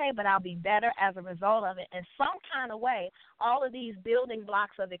be okay, but I'll be better as a result of it. In some kind of way, all of these building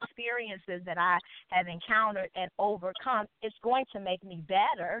blocks of experiences that I have encountered and overcome, it's going to make me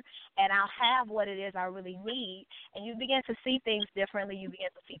better, and I'll have what it is I really need. And you begin to see things differently. You begin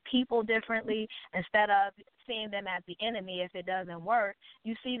to see people differently. Instead of seeing them as the enemy if it doesn't work,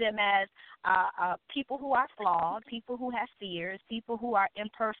 you see them as people who are flawed, people who have fears, people who are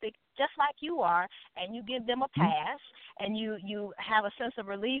imperfect, just like you are, and you give them a pass, and you have a sense of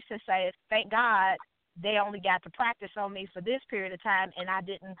relief to say, thank God they only got to practice on me for this period of time, and I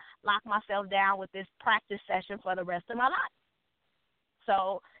didn't lock myself down with this practice session for the rest of my life.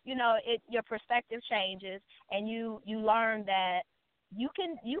 So, your perspective changes, and you learn that you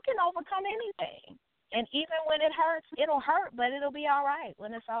can overcome anything. And even when it hurts, it'll hurt, but it'll be all right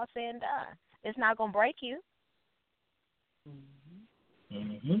when it's all said and done. It's not going to break you.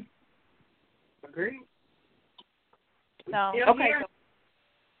 Mm-hmm. Agreed. So, okay.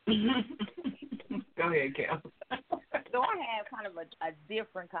 Go ahead, Kel. So I have kind of a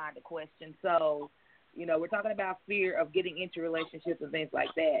different kind of question. So, we're talking about fear of getting into relationships and things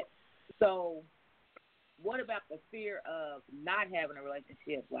like that. So what about the fear of not having a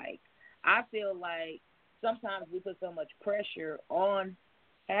relationship? Like, I feel like sometimes we put so much pressure on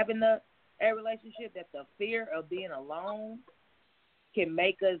having a relationship that the fear of being alone can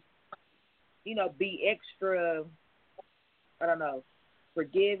make us, be extra, I don't know,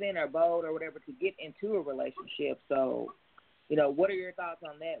 forgiving or bold or whatever to get into a relationship. So, what are your thoughts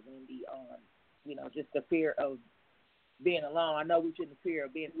on that, Windi, on, just the fear of being alone? I know we shouldn't fear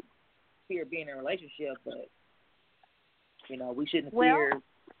being in a relationship, but, we shouldn't fear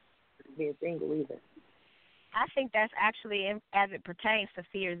being single either. I think that's actually, as it pertains to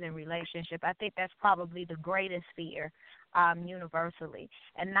fears in relationship, I think that's probably the greatest fear universally,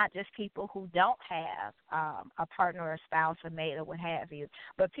 and not just people who don't have a partner or a spouse or mate or what have you,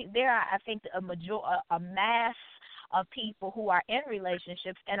 but there are, I think, a mass of people who are in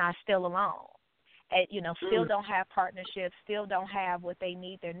relationships and are still alone. And, still don't have partnerships, still don't have what they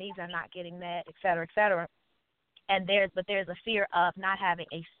need. Their needs are not getting met, et cetera, et cetera. And there's a fear of not having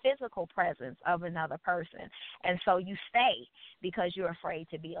a physical presence of another person. And so you stay because you're afraid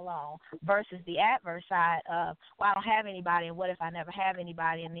to be alone, versus the adverse side of, well, I don't have anybody, and what if I never have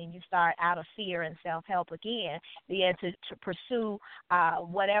anybody? And then you start out of fear and self-help again, begin to pursue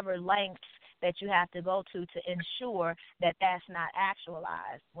whatever lengths that you have to go to ensure that that's not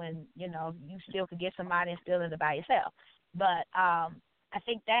actualized, when, you still could get somebody and still end up by yourself. But I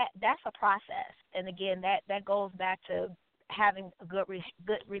think that's a process. And again, that goes back to having a good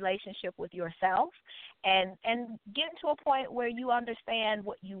relationship with yourself and getting to a point where you understand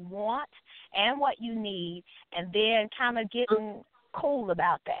what you want and what you need, and then kind of getting cool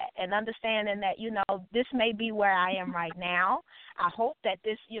about that and understanding that, you know, this may be where I am right now. I hope that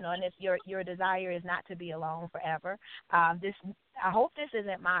this, you know, and if your desire is not to be alone forever, I hope this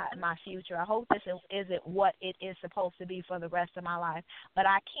isn't my future. I hope this isn't what it is supposed to be for the rest of my life. But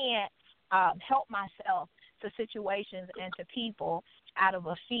I can't help myself to situations and to people out of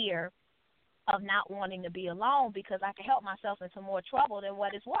a fear of not wanting to be alone, because I can help myself into more trouble than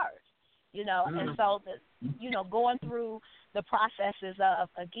what it's worth. You know, and so, going through the processes of,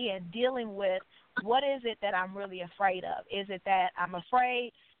 again, dealing with what is it that I'm really afraid of? Is it that I'm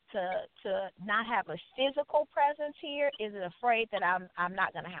afraid to not have a physical presence here? Is it afraid that I'm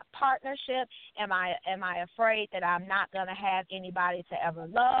not going to have partnership? Am I afraid that I'm not going to have anybody to ever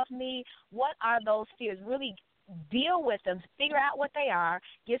love me? What are those fears? Really deal with them, figure out what they are,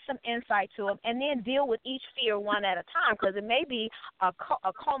 get some insight to them, and then deal with each fear one at a time, because it may be a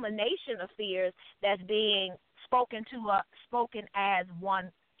culmination of fears that's being spoken as one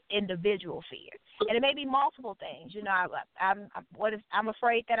individual fear. And it may be multiple things. You know, I'm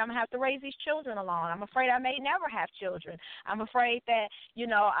afraid that I'm going to have to raise these children alone. I'm afraid I may never have children. I'm afraid that, you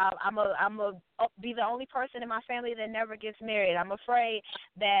know, I'm a be the only person in my family that never gets married. I'm afraid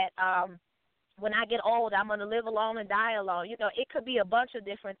that when I get old, I'm going to live alone and die alone. You know, it could be a bunch of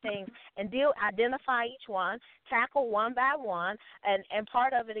different things, and identify each one, tackle one by one, and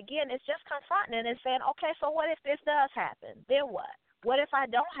part of it, again, is just confronting it and saying, okay, so what if this does happen? Then what? What if I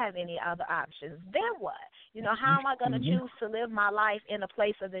don't have any other options? Then what? You know, how am I going to choose to live my life in a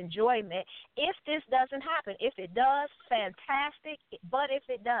place of enjoyment if this doesn't happen? If it does, fantastic, but if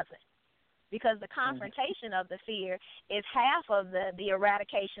it doesn't? Because the confrontation of the fear is half of the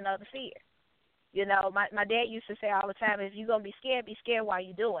eradication of the fear. You know, my dad used to say all the time, if you're going to be scared while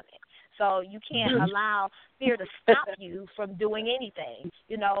you're doing it. So you can't allow fear to stop you from doing anything.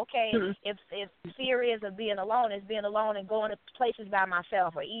 You know, okay, if fear is of being alone, it's being alone and going to places by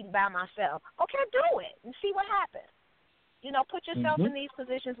myself or eating by myself. Okay, do it and see what happens. You know, put yourself in these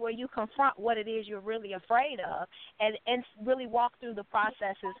positions where you confront what it is you're really afraid of, and really walk through the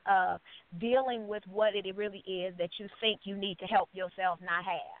processes of dealing with what it really is that you think you need to help yourself not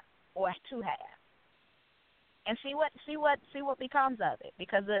have or to have. And see what becomes of it,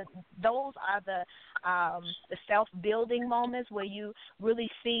 because those are the self-building moments where you really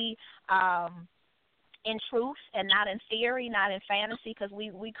see in truth and not in theory, not in fantasy, because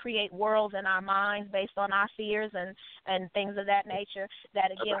we create worlds in our minds based on our fears and things of that nature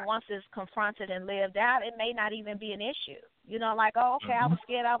that, again, once it's confronted and lived out, it may not even be an issue. You know, like, oh, okay, I was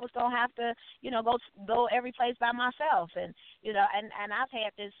scared I was going to have to, you know, go every place by myself. And, you know, and I've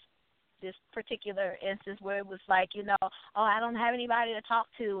had this particular instance where it was like, you know, oh, I don't have anybody to talk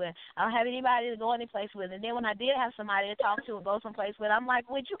to, and I don't have anybody to go any place with. And then when I did have somebody to talk to and go someplace with, I'm like,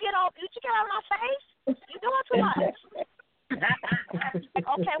 would you get out of my face? You're doing too much. Like,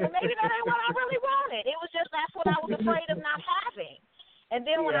 okay, well, maybe that ain't what I really wanted. It was just that's what I was afraid of not having. And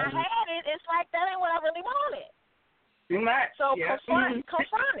then when I had it, it's like that ain't what I really wanted. Too much. So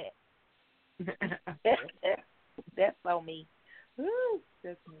confront it. That's so me. Woo,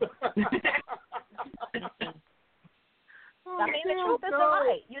 that's me. I mean, the truth is the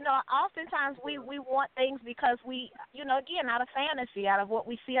light. You know, oftentimes we want things because we, you know, again, out of fantasy, out of what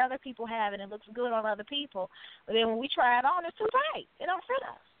we see other people have, and it looks good on other people. But then when we try it on, it's too tight. It don't fit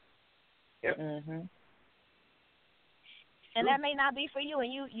us. Yep. And that may not be for you,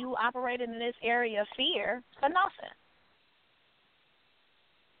 and you operating in this area of fear for nothing.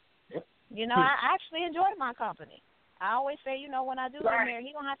 Yep. You know, I actually enjoy my company. I always say, you know, when I do come there,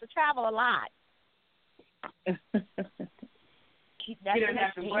 he's going to have to travel a lot. He'll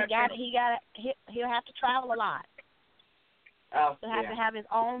have to travel a lot. Oh, He'll have to have his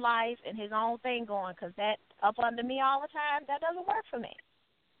own life and his own thing going, because that up under me all the time, that doesn't work for me.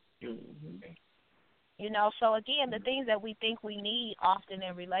 You know, so again, the things that we think we need often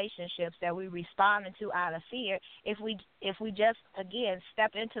in relationships that we respond to out of fear, if we just, again,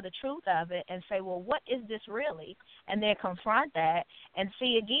 step into the truth of it and say, well, what is this really? And then confront that and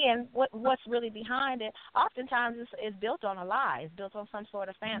see, again, what's really behind it. Oftentimes it's built on a lie. It's built on some sort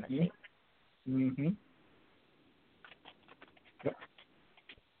of fantasy. Yep.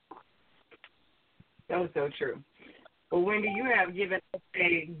 That was so true. Well, Windi, you have given us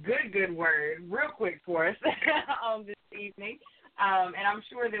a good word real quick for us on this evening. And I'm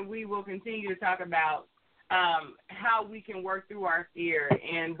sure that we will continue to talk about how we can work through our fear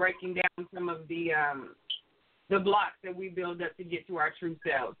and breaking down some of the blocks that we build up to get to our true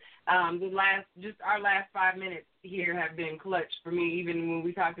selves. Our last 5 minutes here have been clutch for me, even when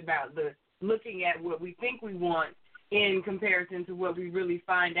we talked about looking at what we think we want in comparison to what we really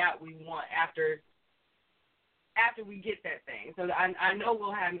find out we want after after we get that thing. So I know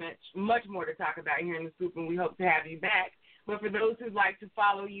we'll have much more to talk about here in the Scoop, and we hope to have you back. But for those who'd like to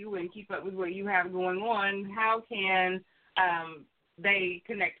follow you and keep up with what you have going on, how can they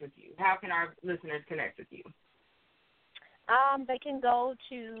connect with you? How can our listeners connect with you? They can go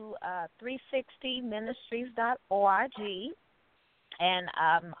to 360ministries.org, and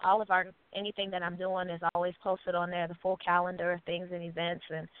all of anything that I'm doing is always posted on there. The full calendar of things and events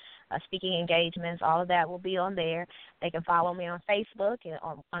and speaking engagements, all of that will be on there. They can follow me on Facebook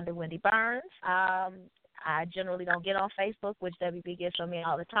under Windi Burns. I generally don't get on Facebook, which WB gets on me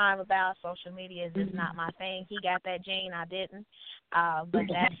all the time about. Social media is just not my thing. He got that gene, I didn't. But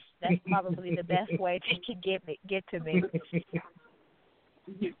that's probably the best way to get to me.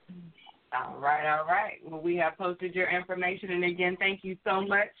 All right. Well, we have posted your information, and again, thank you so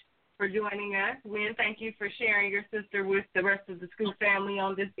much for joining us. Wynn, thank you for sharing your sister with the rest of the Scoop family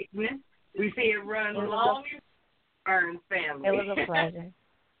on this evening. We see it run long as Burns family. It was a pleasure.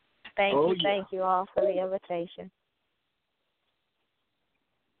 Thank you all for the invitation.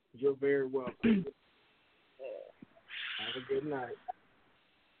 You're very welcome. Have a good night.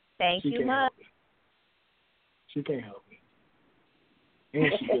 Thank you much. She can't help me.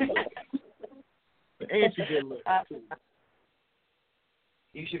 And she good looking. And she good looking, too.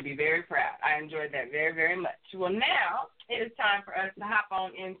 You should be very proud. I enjoyed that very, very much. Well, now it is time for us to hop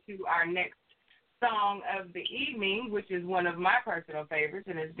on into our next song of the evening, which is one of my personal favorites,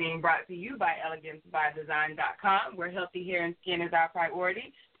 and is being brought to you by elegancebydesign.com, where healthy hair and skin is our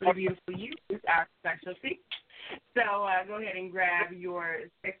priority. For beautiful you is our specialty. So go ahead and grab your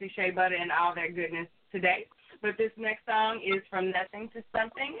sexy shea butter and all that goodness today. But this next song is From Nothing to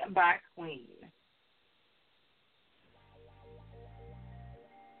Something by Queen.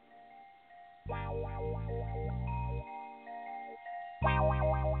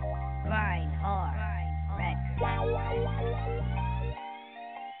 Grind hard.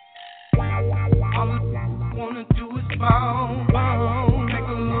 All I wanna do is ball. Make a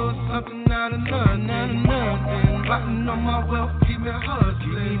little something out of nothing. Plotting on my wealth, keep me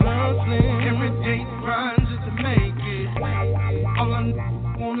hustling. Every day grind just to make it. All I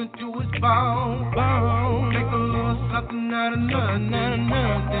wanna do is ball. Make a little something out of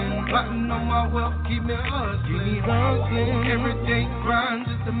nothing. Plotting on my wealth, keep me hustling. Every day grind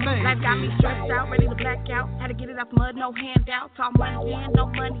just to make it. Life got me stressed out, ready to black out. Had to get it out the mud, no handouts. All money in, no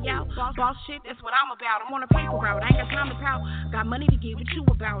money out. Boss shit, that's what I'm about. I'm on a paper route, I ain't got time to pout. Got money to give, what you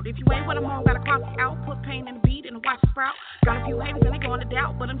about? If you ain't what I'm on, gotta cross it out. Put pain in the beat and watch it sprout. Got a few haters and they going to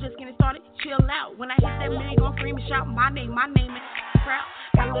doubt, but I'm just getting started. Chill out. When I hit that million, gon' scream and shout my name is proud.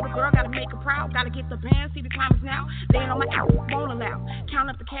 Got a little girl, gotta make her proud. Gotta get the band, see the time is now. They ain't on my out, won't allow. Count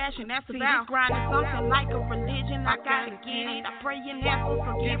up the cash and that's the vow. Grind is something like a religion, I gotta get it. I pray and ask for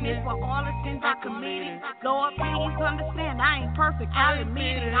forgiveness for all the sins I committed. Lord, please understand, I ain't perfect, I'll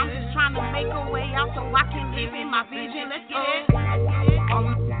admit it. I'm just trying to make a way out so I can live in my vision. Let's get it.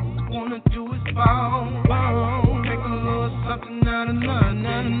 All I wanna do is ball. Make a little something out of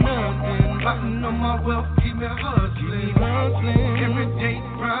nothing. Plotting on my wealth, keep me hustling. Every day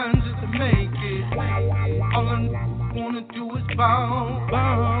grind just to make it. All I wanna do is ball.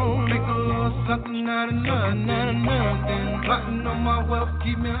 Make a little something out of nothing. Plotting on my wealth,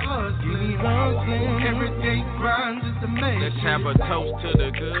 keep me hustling. Every day grind just to make it. Let's have a toast to the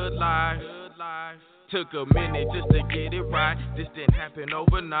good life. Took a minute just to get it right. This didn't happen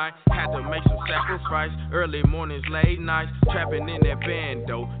overnight. Had to make some sacrifice. Early mornings, late nights. Trapping in that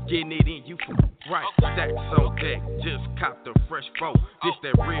bando. Getting it in, you right. Stacks on deck. Just copped a fresh boat. This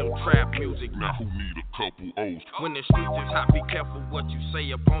that real trap music. Now who need a couple O's? When the streets is hot, be careful what you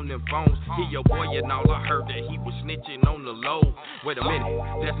say up on them phones. Hear your boy and all I heard that he was snitching on the low. Wait a minute,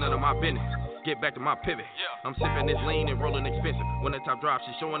 that's none of my business. Get back to my pivot. I'm sipping this lean and rolling expensive. When the top drops,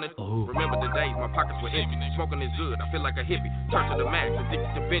 she's showing it. Remember the days my pockets were empty. Smoking is good, I feel like a hippie. Turn to the max,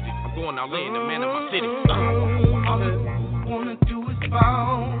 addicted to Benji. I'm going all in, the man in my city. All I wanna do is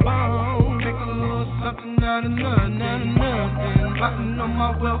ball. Make a little something out of nothing. Plotting on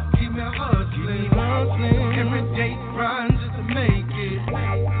my wealth, keep me hustling. Every day grind just to make it.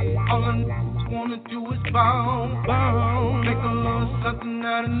 All I wanna do is ball. Make a little something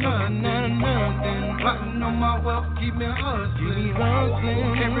out of nothing. Plotting on my wealth, keep me hustling.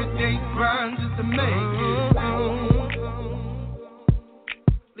 Every day grind just to make it.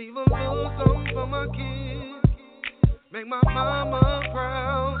 Leave a little something for my kids. Make my mama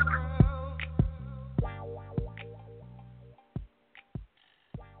proud.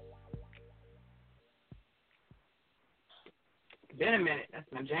 Been a minute.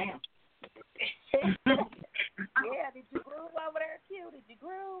 That's my jam. Yeah, did you groove over there, Q? Did you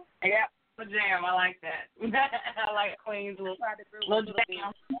groove? Yeah, my jam. I like that. needs a little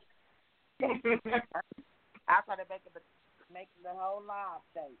down. I started making the whole live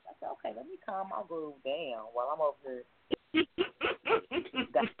stage. I said, okay, let me calm my groove down while I'm over here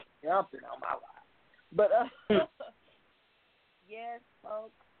jumping on my live. But yes,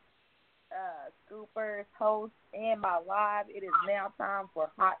 folks, scoopers, hosts, and my live. It is now time for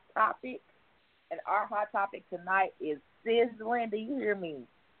Hot Topic, and our Hot Topic tonight is sizzling. Do you hear me?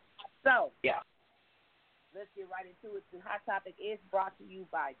 So yeah. Let's get right into it. The Hot Topic is brought to you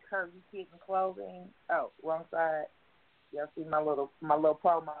by Curvy Kitten Clothing. Oh, wrong side. Y'all see my little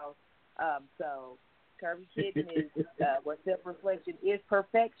promo. So Curvy Kitten is where self-reflection is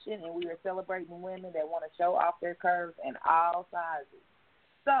perfection, and we are celebrating women that want to show off their curves in all sizes.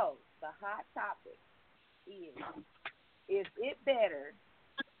 So the Hot Topic is it better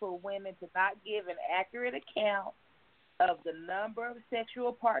for women to not give an accurate account of the number of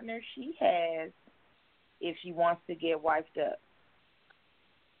sexual partners she has if she wants to get wiped up?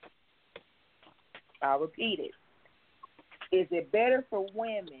 I'll repeat it. Is it better for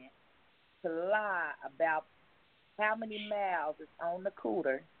women to lie about how many miles is on the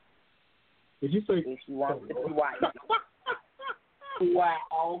cooter Did you say if she wants to be wiped?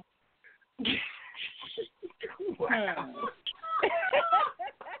 Wow. Wow.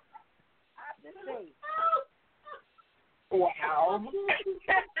 Wow.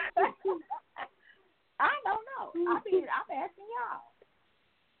 I don't know. I mean, I'm asking y'all.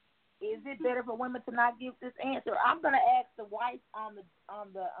 Is it better for women to not give this answer? I'm gonna ask the wife on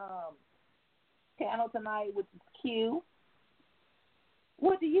the panel tonight, which is Q.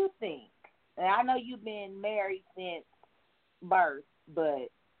 What do you think? And I know you've been married since birth, but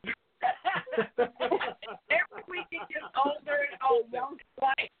every week it gets older and older.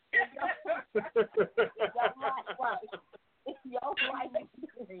 Your life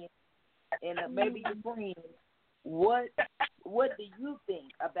experience, and maybe your friends. What do you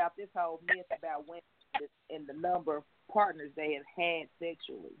think about this whole myth about women and the number of partners they have had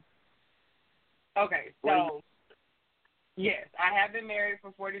sexually? Okay, so yes, I have been married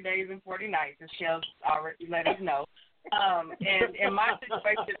for 40 days and 40 nights, as Kellz already let us know. And in my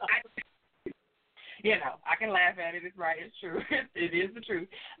situation, I can laugh at it. It's right. It's true. It is the truth.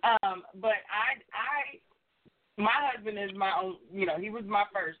 But my husband is my own. He was my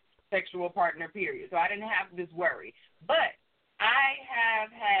first sexual partner, period. So I didn't have this worry. But I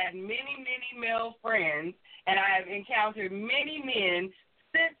have had many, many male friends, and I have encountered many men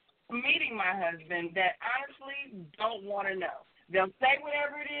since meeting my husband that honestly don't want to know. They'll say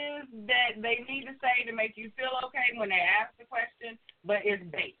whatever it is that they need to say to make you feel okay when they ask the question, but it's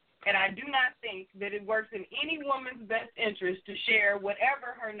bait. And I do not think that it works in any woman's best interest to share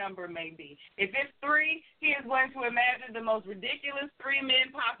whatever her number may be. If it's 3, he is going to imagine the most ridiculous 3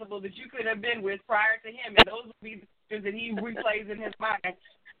 men possible that you could have been with prior to him, and those will be the pictures that he replays in his mind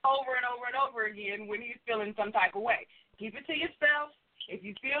over and over and over again when he's feeling some type of way. Keep it to yourself. If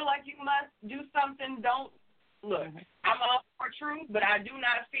you feel like you must do something, don't. Look, I'm all for truth, but I do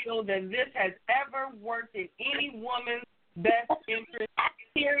not feel that this has ever worked in any woman's best interest,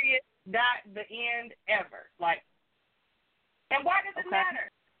 period, the end, ever. And why does it matter?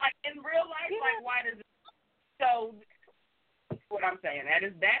 In real life, why does it? So, what I'm saying, that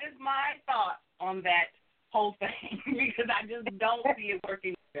is my thought on that whole thing, because I just don't see it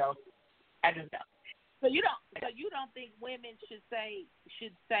working well. I just don't. So you don't think women should say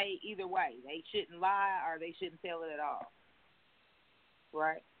either way? They shouldn't lie or they shouldn't tell it at all,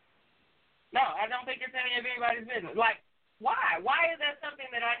 right? No, I don't think it's any of anybody's business. Why? Why is that something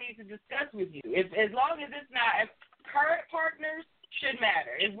that I need to discuss with you? As long as it's not, current partners should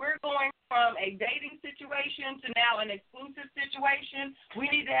matter. If we're going from a dating situation to now an exclusive situation, we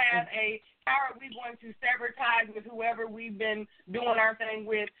need to have how are we going to sever ties with whoever we've been doing our thing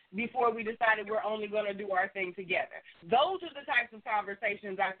with before we decided we're only going to do our thing together. Those are the types of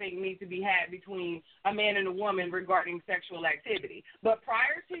conversations I think need to be had between a man and a woman regarding sexual activity. But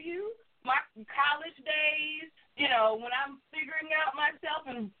prior to my college days, when I'm figuring out myself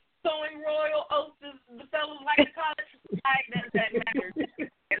and sowing royal oats, as the fellas like to call it, that matters.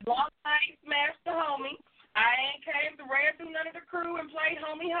 As long as I ain't smashed the homie, I ain't ran through none of the crew and played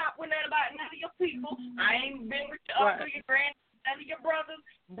homie hop with none of your people. I ain't been with your uncle, your grand, none of your brothers.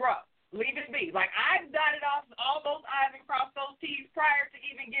 Bruh, leave it be. I've dotted off all those I's and crossed those T's prior to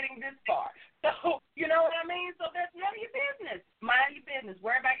even getting this far. So, you know what I mean? So that's none of your business. Mind your business.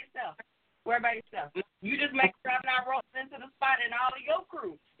 Worry about yourself. You just make sure I'm not rolling into the spot and all of your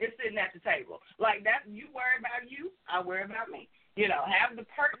crew is sitting at the table. That you worry about you, I worry about me. Have the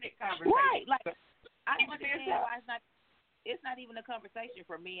pertinent conversation. Right. I don't understand why it's not even a conversation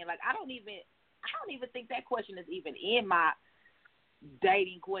for me. And I don't even don't even think that question is even in my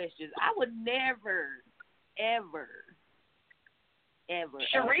dating questions. I would never, ever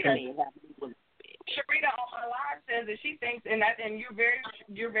Sharita on live says that she thinks, and you're very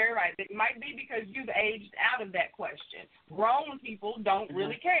right. It might be because you've aged out of that question. Grown people don't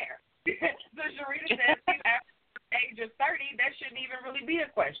really care. So Sharita says after the age of 30, that shouldn't even really be a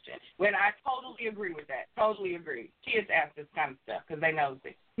question. When I totally agree with that. Totally agree. Kids ask this kind of stuff because they know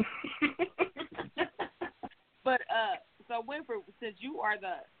it. But so Winfred, since you are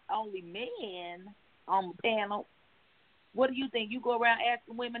the only man on the panel, what do you think? You go around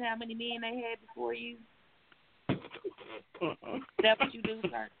asking women how many men they had before you? Is that what you do,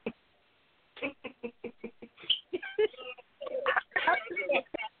 sir?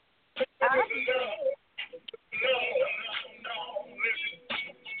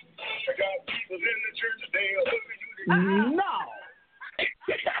 No.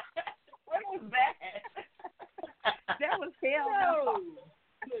 What was that? That was hell no.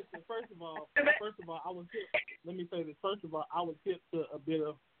 Listen, first of all, I was hip. Let me say this. First of all, I was hip to a bit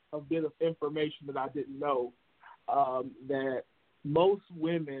of information that I didn't know. That most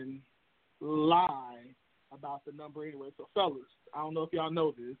women lie about the number anyway. So, fellas, I don't know if y'all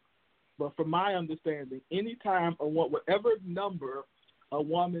know this, but from my understanding, anytime whatever number a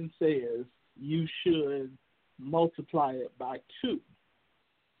woman says, you should multiply it by 2.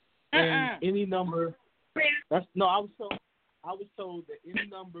 And any number. I was told that any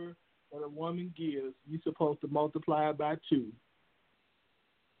number that a woman gives, you're supposed to multiply it by 2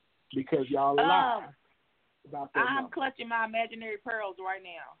 because y'all lie about that I'm number. clutching my imaginary pearls right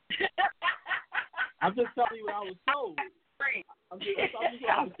now. I'm just telling you what I was told.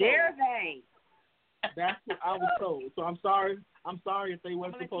 How dare they? That's what I was told. So I'm sorry if they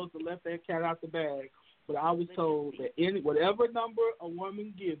weren't supposed to let that cat out the bag, but I was told that whatever number a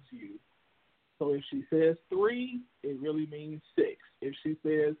woman gives you, so if she says 3, it really means 6. If she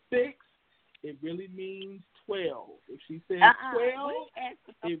says 6, it really means 12. If she says 12,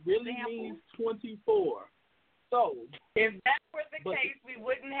 it really means 24. So if that were the case, we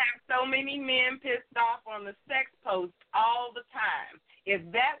wouldn't have so many men pissed off on the sex post all the time. If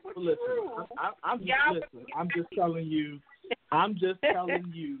that were true, I'm just telling you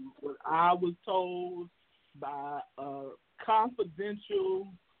what I was told by a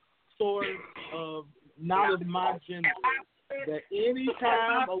confidential source of not of my gender. That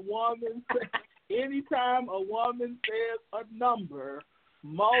anytime a woman says a number,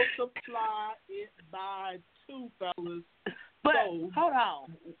 multiply it by 2, fellas. But hold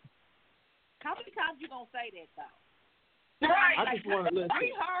on, how many times you gonna say that though? Right. I just want to listen.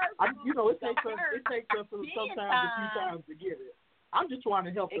 It takes us sometimes a few times to get it. I'm just trying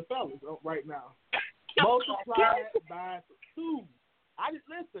to help the fellas right now. Multiply it by 2.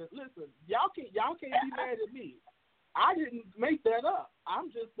 Listen. Y'all can't be mad at me. I didn't make that up.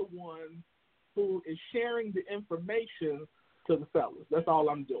 I'm just the one who is sharing the information to the fellas. That's all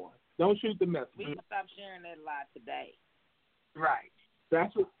I'm doing. Don't shoot the messenger. We can stop sharing that lie today. Right.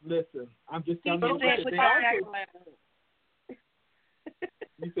 That's what. Listen, I'm just telling you.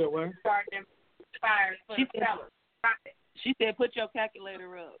 You said what? She said, "Put your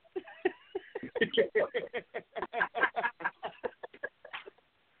calculator up."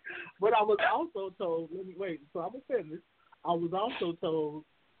 But I was also told. So I was saying this. I was also told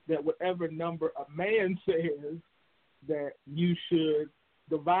that whatever number a man says, that you should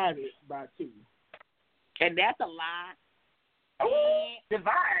divide it by 2. And that's a lie.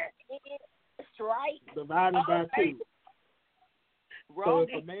 Divide. Strike. Divide it by 2. Wrong. So if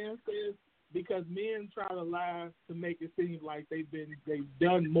a man says, because men try to lie to make it seem like they've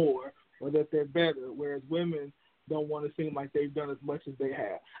done more or that they're better, whereas women don't want to seem like they've done as much as they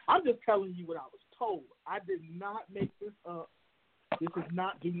have. I'm just telling you what I was told. I did not make this up. This is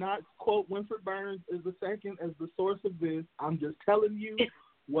not. Do not quote Windi Burns as the second as the source of this. I'm just telling you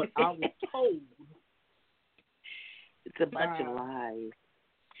what I was told. It's a bunch of lies.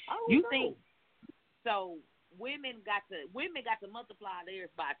 You think so? Women got to multiply theirs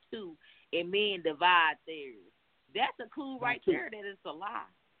by 2, and men divide theirs. That's a clue right there that it's a lie.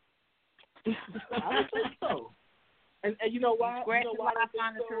 I don't think so. And you know why? You know why I don't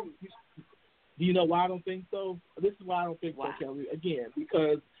think so? Do you know why I don't think so? This is why I don't think so, Kelly. Again,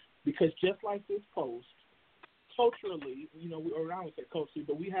 because just like this post, culturally, or I would say culturally,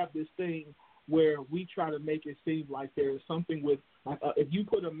 but we have this thing where we try to make it seem like there is something with, if you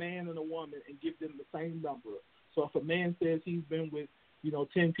put a man and a woman and give them the same number. So if a man says he's been with,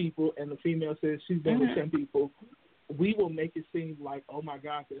 10 people and the female says she's been with 10 people, we will make it seem like, oh my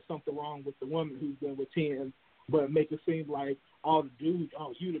God, there's something wrong with the woman who's been with 10 but make it seem like all the dudes,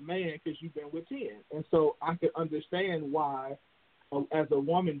 you the man because you've been with 10. And so I can understand why, as a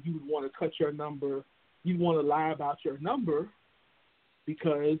woman, you would want to cut your number, you want to lie about your number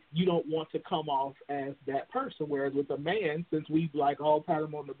because you don't want to come off as that person. Whereas with a man, since we all pat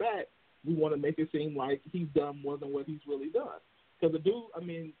him on the back, we want to make it seem like he's done more than what he's really done. Because the dude,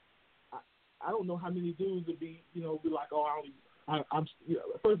 I don't know how many dudes would be like, I'm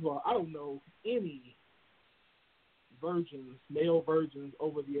first of all, I don't know any male virgins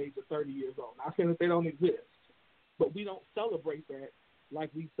over the age of 30 years old. Not saying that they don't exist, but we don't celebrate that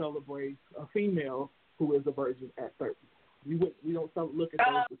like we celebrate a female who is a virgin at 30. We don't look at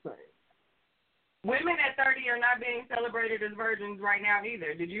those the same. Women at 30 are not being celebrated as virgins right now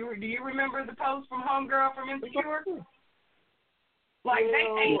either. Do you remember the post from Homegirl from Insecure? Like they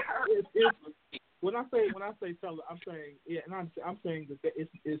hate her. When I say I'm saying and I'm saying that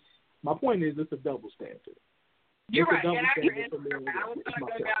it's my point is it's a double standard. You're right.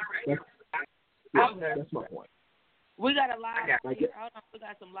 That's my point. We got a live. Hold on, we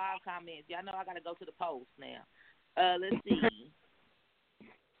got some live comments. Y'all know I got to go to the post now. Let's see.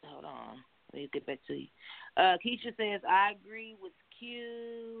 Hold on. Let me get back to you. Keisha says, I agree with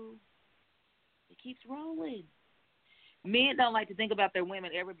Q. It keeps rolling. Men don't like to think about their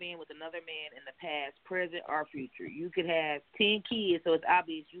women ever being with another man in the past, present, or future. You could have 10 kids, so it's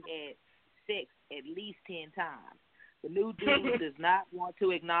obvious you had sex at least 10 times. The new dude does not want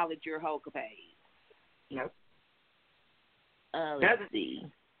to acknowledge your whole capacity. Nope. Let's see.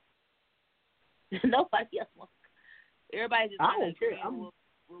 Nobody else wants. Everybody's just trying to agree with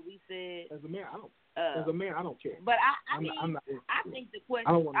what we said. As a man, I don't. As a man, I don't care. But I think the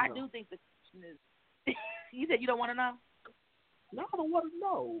question. I do think the question is. You said you don't want to know. No, I don't want to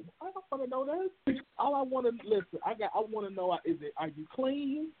know. I don't want to know that. All I want to listen. I want to know. Are you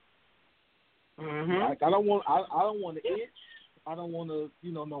clean? Mm-hmm. Like I don't want to itch. I don't want to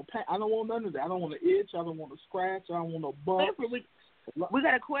no pain. I don't want none of that. I don't want to itch. I don't want to scratch. I don't want no bump. We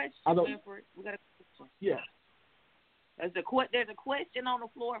got a question. Winfred. We got a question. Yeah. There's a question on the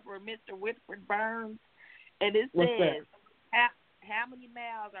floor for Mr. Windi Burns, and it What's says, "How many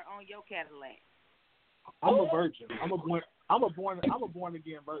miles are on your Cadillac?" I'm a virgin. I'm a born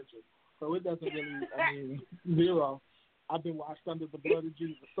again virgin. So it doesn't really. Zero. I've been washed under the blood of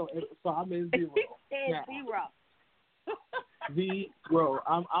Jesus. So I'm in zero. Zero. Zero.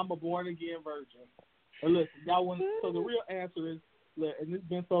 I'm a born again virgin. And listen, y'all want. So the real answer is, and it's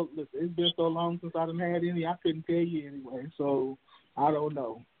been so long since I done had any. I couldn't tell you anyway. So I don't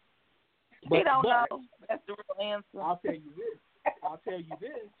know. But don't know. That's the real answer. I'll tell you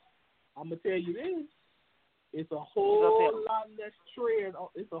this. I'm gonna tell you this. It's a whole lot less tread.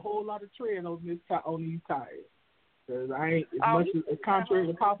 It's a whole lot of tread on these tires. Cause I ain't as contrary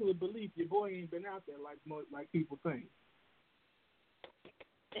to popular belief. Your boy ain't been out there like people think.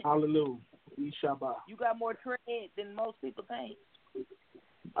 Hallelujah. Shabbat. You got more tread than most people think.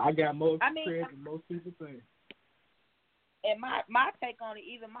 I got more tread than most people think. And my take on it,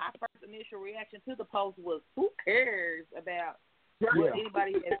 even my first initial reaction to the post was, who cares about what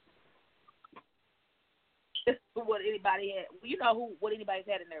anybody has? What anybody had, what anybody's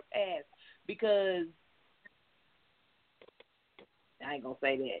had in their past, because I ain't gonna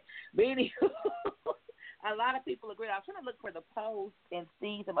say that. But anywho, a lot of people agree. I was trying to look for the post and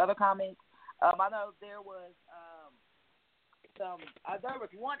see some other comments. I know there was there was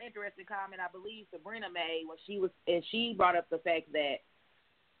one interesting comment I believe Sabrina made when she brought up the fact that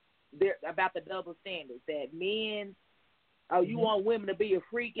about the double standards, that men, you want women to be a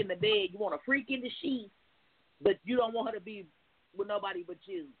freak in the bed, you want a freak in the sheets, but you don't want her to be with nobody but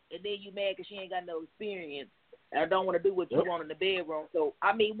you, and then you mad because she ain't got no experience or don't want to do what you want in the bedroom. So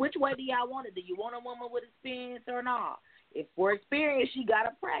which way do y'all want it? Do you want a woman with experience or not? If for experience, she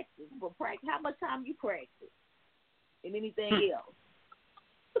gotta practice. But practice, how much time you practice? And anything else.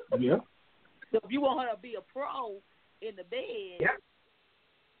 Yeah. So if you want her to be a pro in the bed,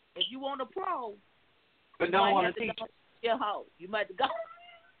 if you want a pro, but don't want to teach your hoe, you might go.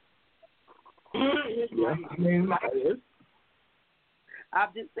 Yeah, I mean, I'm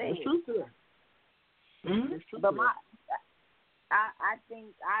just saying. It's true to that. But I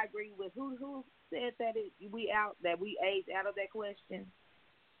think I agree with who said that we aged out of that question.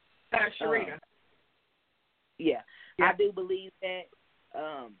 Sharita. Yeah, I do believe that.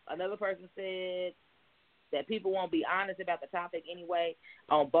 Another person said that people won't be honest about the topic anyway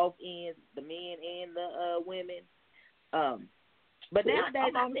on both ends, the men and the women. But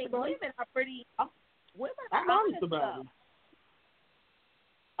nowadays, I think women are pretty. Women are honest about it.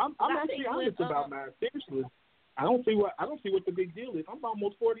 I'm actually honest about mine. Seriously, I don't see what the big deal is. I'm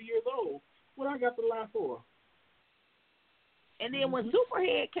almost 40 years old. What I got to lie for? And then when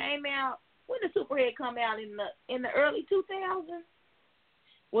Superhead came out, when did Superhead come out in the early 2000s?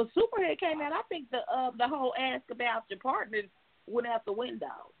 When Superhead came out, I think the whole ask about your partners went out the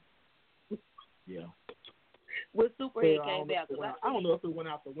window. Yeah. When Superhead came out, I don't know if it went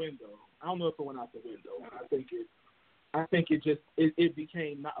out the window. I think it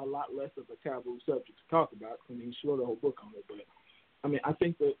became not a lot less of a taboo subject to talk about. I mean, she wrote a whole book on it, but I mean, I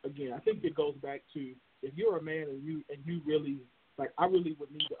think it goes back to if you're a man and you really like, I really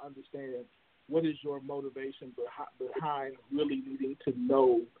would need to understand what is your motivation behind really needing to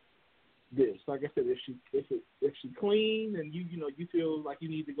know this. Like I said, if she clean and you feel like you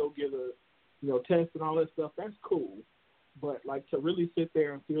need to go get a test and all that stuff, that's cool. But like to really sit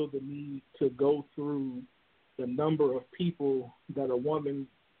there and feel the need to go through the number of people that a woman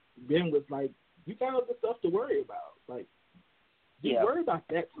been with, like, you got other stuff to worry about. Like, worry about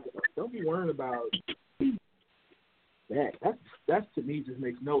that stuff. Don't be worrying about that. That's to me just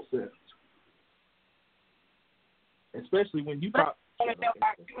makes no sense. Especially when you pop.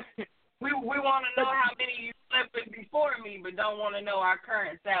 We want to know how many you slept with before me, but don't want to know our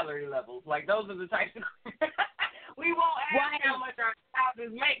current salary levels. Like, those are the types of we won't ask how much our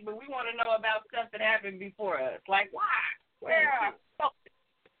spouses make, but we want to know about stuff that happened before us. Like, why? Where? Focus.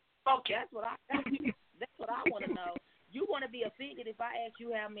 That's what I want to know. You want to be offended if I ask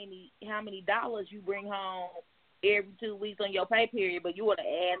you how many dollars you bring home every 2 weeks on your pay period, but you want to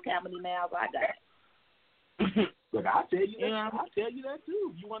ask how many miles I got. Look, I'll tell you that. I'll tell you that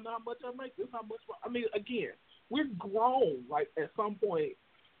too. You want to know how much I make? This how much. I mean, again, we're grown. Like, at some point,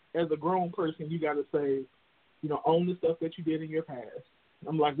 as a grown person, you got to say, own the stuff that you did in your past.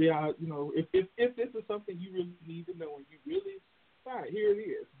 I'm like, yeah, if this is something you really need to know and you really, fine, here it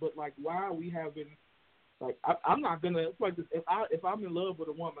is. But like, why are we having? Like, I'm not gonna. It's like this. If I'm in love with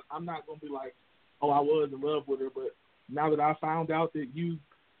a woman, I'm not gonna be like, oh, I was in love with her, but now that I found out that you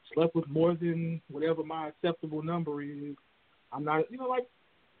slept with more than whatever my acceptable number is, I'm not, like,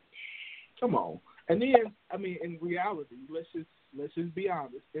 come on. And then, I mean, in reality, let's just be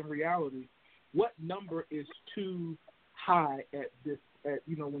honest. In reality, what number is too high at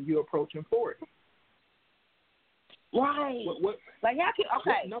when you're approaching 40? Right. What like, how can,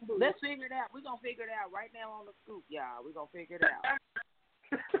 okay, let's figure it out. We're going to figure it out right now on the scoop, y'all. We're going to figure it out.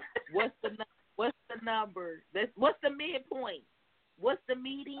 What's the number? What's the midpoint? What's the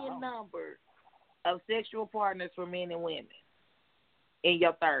median number of sexual partners for men and women in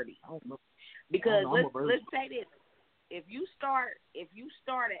your 30s? Because let's say this: if you start at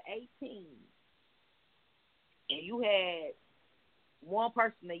 18 and you had one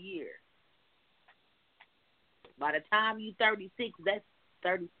person a year, by the time you 36, that's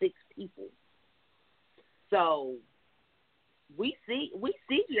 36 people. So we see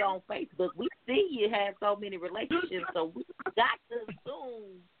you on Facebook. We see you have so many relationships. So we got to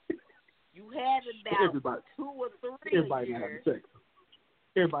assume you had about 2 or 3 everybody not having sex.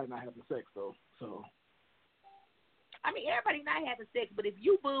 Everybody not having sex, though. So I mean, everybody not having sex. But if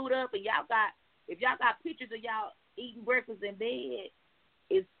you booed up and y'all got pictures of y'all eating breakfast in bed,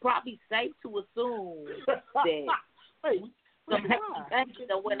 it's probably safe to assume that some things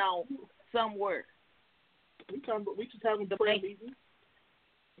that went on somewhere. We just having the prayer meeting.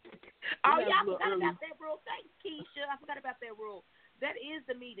 Oh, yeah, I forgot about that rule. Thanks, Keisha. I forgot about that rule. That is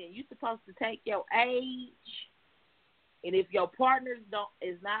the meeting. You're supposed to take your age, and if your partner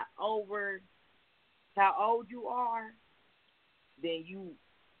is not over how old you are, then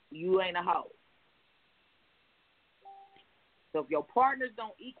you ain't a hoe. So if your partners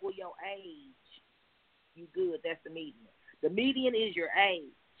don't equal your age, you good. That's the median. The median is your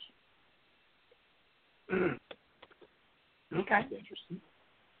age. Okay. That's interesting.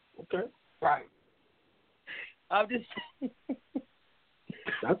 Okay. Right. I'm just.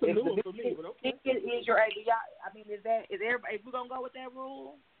 That's a new one for me, but okay. Is your age? I mean, is everybody? If we're gonna go with that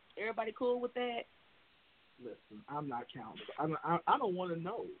rule, everybody cool with that? Listen, I'm not counting. I don't want to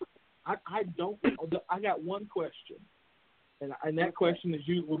know. I don't. I got one question, and that question is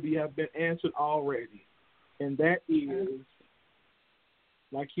have been answered already, and that is,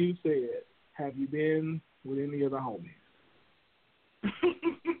 like you said, have you been with any of the homies?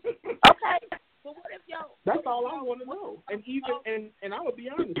 Okay. So what if y'all? That's all I want to know. And even and I will be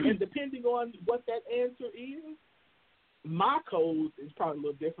honest. And depending on what that answer is, my code is probably a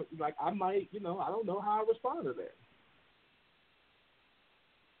little different. Like, I might, I don't know how I respond to that.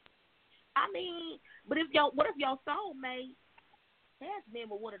 I mean, but what if your soulmate has been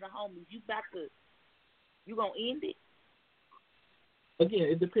with one of the homies? You gonna end it? Again,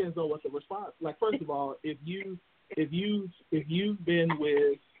 it depends on what the response. Like, first of all, if you've been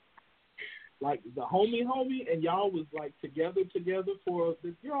with like the homie, and y'all was like together for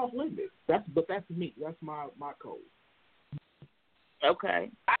this, you're off limits. That's me. That's my code.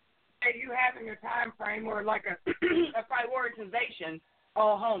 Okay. Are you having a time frame or like a prioritization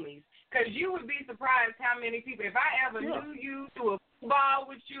on homies? Because you would be surprised how many people, if I ever knew you, threw a football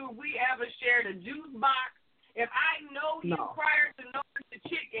with you, if we ever shared a juice box, if I know you prior to knowing the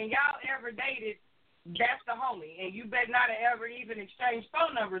chick and y'all ever dated, that's the homie. And you better not have ever even exchanged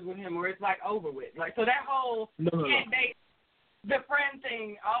phone numbers with him or it's like over with. Like, so that whole can't date the friend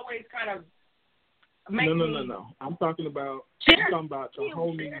thing always kind of makes me. No. I'm talking about the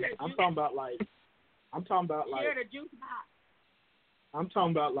homie. I'm talking about like share the juice box. I'm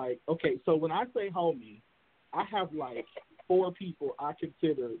talking about like, okay, so when I say homie, I have like 4 people I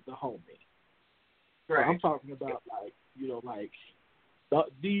consider the homie. Right. So I'm talking about like, you know, like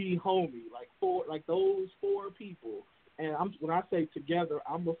the homie, like those 4 people. And when I say together,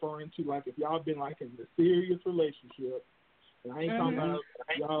 I'm referring to like if y'all been like in the serious relationship, and I ain't talking about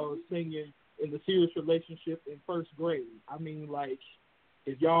y'all singing in the serious relationship in first grade. I mean like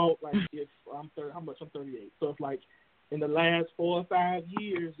if y'all like if I'm 30, how much? I'm 38. So it's like in the last 4 or 5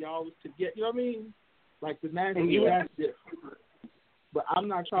 years, y'all was together. You know what I mean? Like that's different. But I'm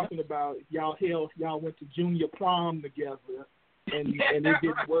not talking about y'all went to junior prom together and it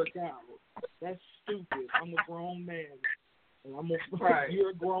didn't work out. That's stupid. I'm a grown man, and you're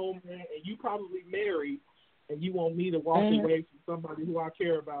a grown man, and you probably married, and you want me to walk away from somebody who I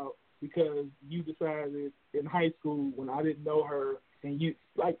care about because you decided in high school when I didn't know her, and you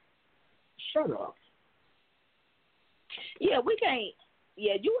like, shut up. Yeah, we can't.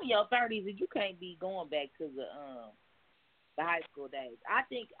 Yeah, you in your 30s and you can't be going back to the high school days. I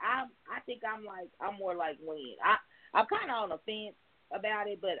think I'm more like Wynn. I'm kind of on the fence about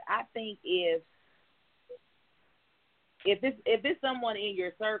it, but I think if it's someone in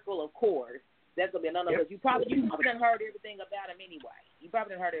your circle, of course, that's gonna be another. Because you probably done heard everything about him anyway. You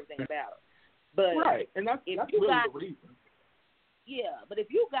probably done heard everything about him. But right, and that's really the reason. Yeah, but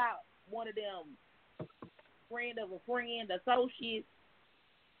if you got one of them friend of a friend, associate,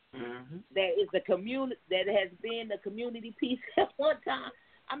 that is the community that has been the community piece at one time.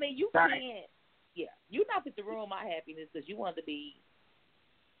 I mean, you can't. Yeah, you're not fit to ruin my happiness because you want to be,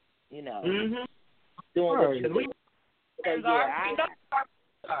 you know, doing what you do. So,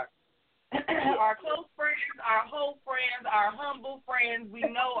 our close friends, our whole friends, our humble friends, we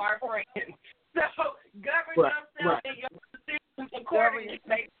know our friends. So govern yourself and your decisions accordingly.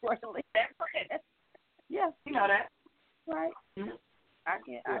 That's friend. Yeah, you know that, right? I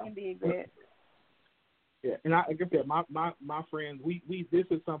can dig that. Yeah, and like I said, my friends, we this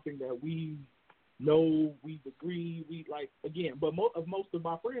is something that we know, we agree, we like again. But most of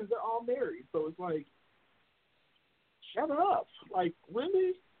my friends, they're all married, so it's like, shut up, like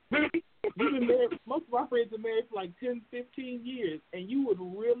really. You've been married, most of my friends are married for like 10, 15 years, and you would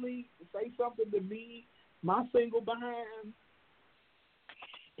really say something to me, my single behind?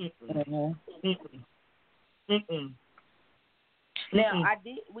 Now,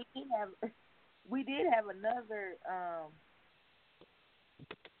 we did have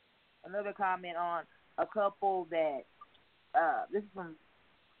another comment on a couple that this is from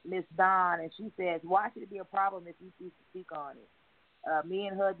Miss Dawn, and she says, why should it be a problem if you choose to speak on it? Me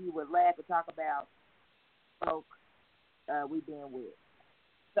and hubby would laugh and talk about folks we've been with.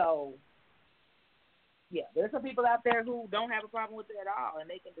 So, yeah, there's some people out there who don't have a problem with it at all, and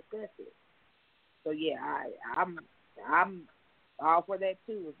they can discuss it. So, yeah, I'm all for that,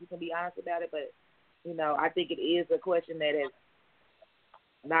 too, if you can be honest about it. But, you know, I think it is a question that is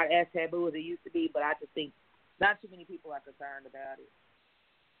not as taboo as it used to be, but I just think not too many people are concerned about it.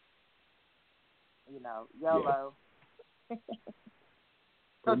 You know, YOLO. Yeah.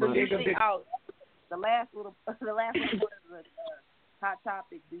 So do you think? The last little part of the hot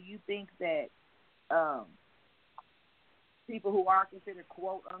topic. Do you think that people who are considered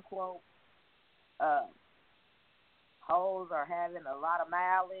quote unquote hoes are having a lot of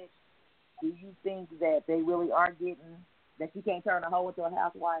mileage? Do you think that they really are getting that you can't turn a hoe into a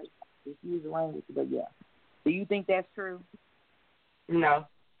housewife? Excuse the language, but yeah. Do you think that's true? No,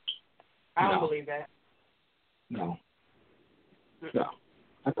 I don't believe that. No.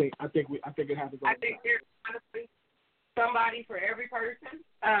 I think it happens. I think there's honestly somebody for every person,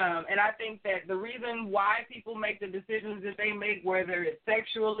 and I think that the reason why people make the decisions that they make, whether it's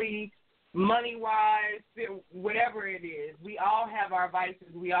sexually, money-wise, whatever it is, we all have our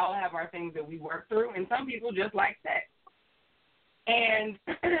vices. We all have our things that we work through, and some people just like sex. And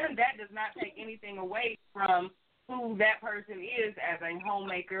that does not take anything away from who that person is as a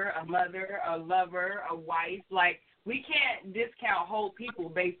homemaker, a mother, a lover, a wife. Like, we can't discount whole people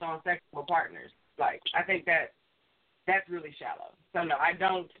based on sexual partners. Like, I think that's really shallow. So, no, I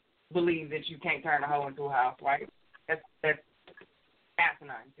don't believe that you can't turn a hoe into a housewife. That's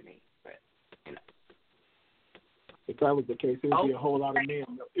asinine to me. But, you know. If that was the case, it would be a whole lot of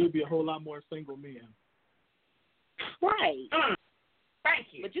men. It would be a whole lot more single men. Right. Thank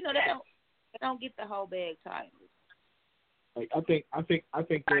you. But, you know, they don't get the whole bag titles. Like, I think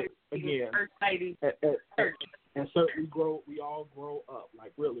that, again, and certainly we all grow up.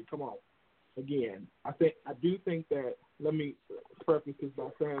 Like, really, come on. Again, I do think that, let me preface this by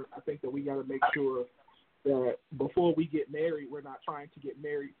saying, I think that we got to make sure that before we get married, we're not trying to get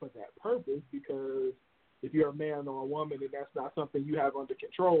married for that purpose, because if you're a man or a woman and that's not something you have under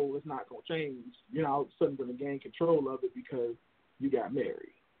control, it's not going to change. You're not all of a sudden going to gain control of it because you got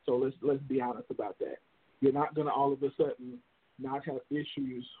married. So let's be honest about that. You're not going to all of a sudden not have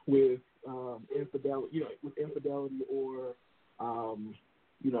issues with infidelity, or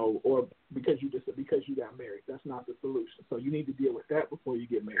or because you got married. That's not the solution. So you need to deal with that before you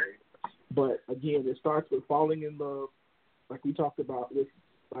get married. But again, it starts with falling in love, like we talked about with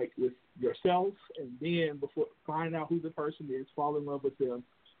yourself, and then before find out who the person is, fall in love with them,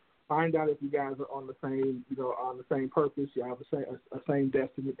 find out if you guys are on the same purpose, you have a same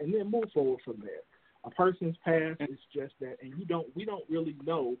destiny, and then move forward from there. A person's past is just that, and we don't really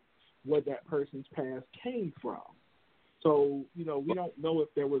know where that person's past came from. So, we don't know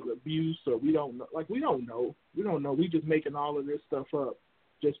if there was abuse, or we don't know. Like, we don't know. We just making all of this stuff up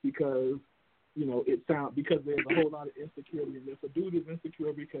just because, because there's a whole lot of insecurity. And if a dude is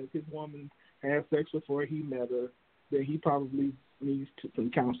insecure because his woman had sex before he met her, then he probably needs some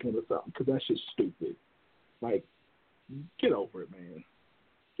counseling or something, because that's just stupid. Like, get over it, man.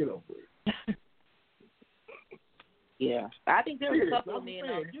 Get over it. Yeah. I think there's a couple of men.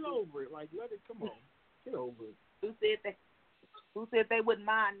 Get over it. Like, let it, come on. Get over it. Who said they wouldn't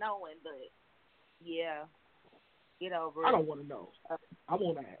mind knowing, but yeah, get over it. I don't want to know. I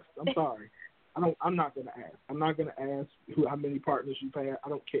won't ask. I'm sorry. I'm not going to ask. I'm not going to ask how many partners you've had. I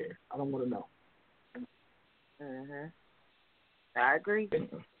don't care. I don't want to know. Mhm. I agree.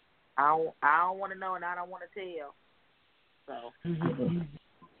 I don't want to know, and I don't want to tell. So we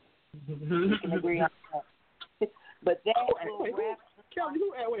can agree on that. But that will wrap. Kelly,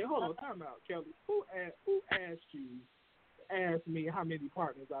 wait, hold on, time out, Kelly. Who asked you to ask me how many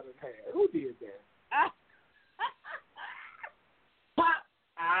partners I done had? Who did that?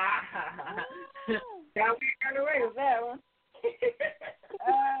 Now we got away with that one.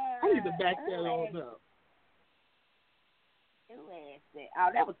 I need to back that on up. Who asked that? Oh,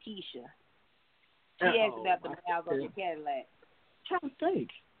 that was Keisha. She asked about the miles on your Cadillac. I'm trying to think.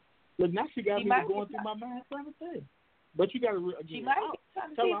 Look, now she got me going through my mind trying to think. But you got to again. She might be trying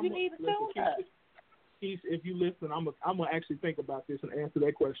to see if you need to tune up. If you listen, I'm gonna actually think about this and answer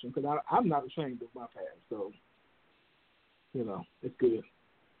that question, because I'm not ashamed of my past. So, it's good.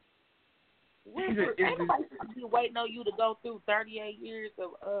 Everybody's waiting on you to go through 38 years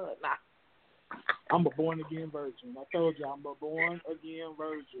of nah. I'm a born again virgin. I told you I'm a born again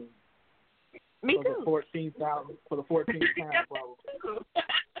virgin. Me for too. For the 14th time, probably.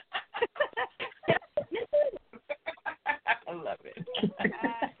 I love it.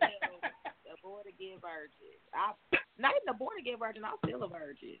 A born again virgin. Not even a born again virgin. I'm still a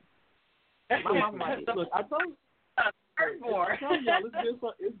virgin. My mama look, I told y'all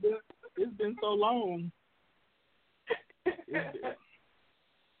it's been so long.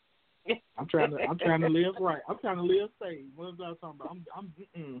 I'm trying to live right. I'm trying to live safe. What was I talking about?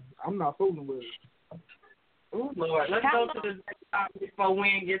 I'm not fooling with it. Oh Lord, let's go to the next topic before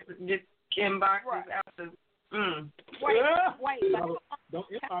Wynn gets inboxes out the. Wait. Don't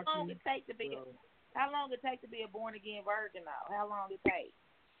how long it take to be? How long it take to be a born again virgin now? How long it take?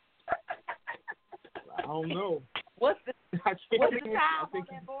 I don't know. What's the time on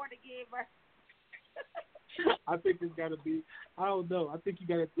that born again virgin? I think it's got to be. I don't know. I think you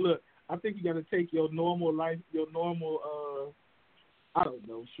got to look. I think you got to take your normal life, your normal. I don't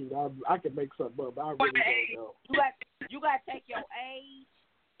know. Shoot, I can make something up. I really don't know. You got to take your age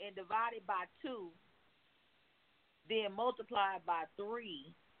and divide it by 2, then multiply it by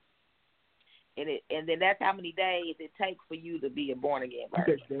 3, and then that's how many days it takes for you to be a born again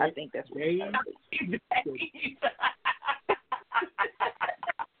virgin. I think that's what it is.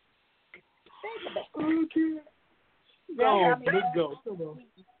 Okay. No, let's go. Come on.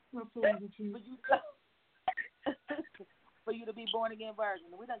 For you to be born again virgin.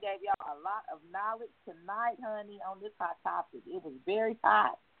 We done gave y'all a lot of knowledge tonight, honey, on this hot topic. It was very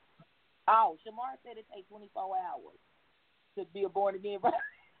hot. Oh, Shamar said it takes 24 hours to be a born again.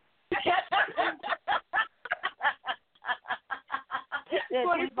 Yeah,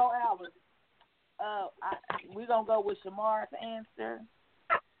 24 hours. We're going to go with Shamar's answer.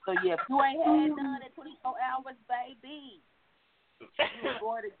 So, yeah, if you ain't had none in 24 hours, baby, you're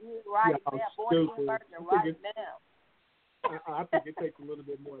born again right now. Born again virgin right now. I think it takes a little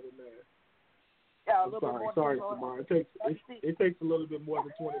bit more than that. Yeah, a little bit more. Sorry, Shamar. It takes a little bit more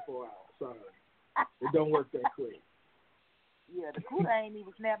than 24 hours. Sorry. It don't work that quick. Yeah, the cooler ain't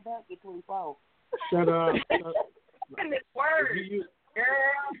even snapped back at 24. Shut up. And it's words,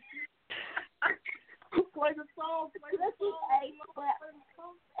 girl. Play the song.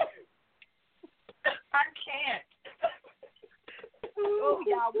 I can't. Oh,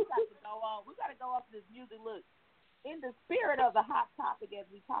 y'all, we got to go on. We got to go off this music. Look, in the spirit of the hot topic, as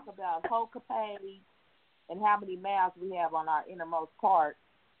we talk about whole capacity and how many mouths we have on our innermost part,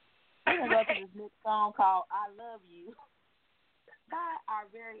 we're going to go to this next song called I Love You by our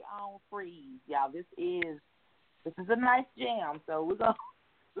very own Freeze. Y'all, this is a nice jam. So we're gonna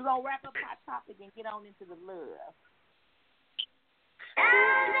wrap up hot topic and get on into the love.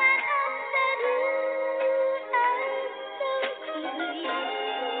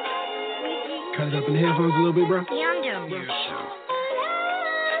 Cut it up in the headphones a little bit, bro.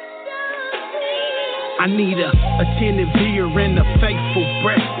 I need a attentive ear and a faithful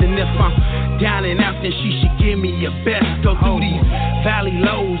breast. And if I'm down and out, then she should give me your best. Go through these valley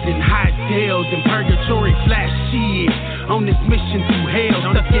lows and high dales and purgatory flash shit. On this mission through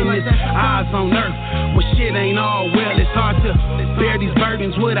hell, stuck in this eyes on earth. Well, shit ain't all well. It's hard to bear these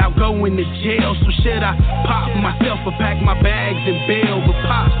burdens without going to jail. So should I pop myself or pack my bags and bail? But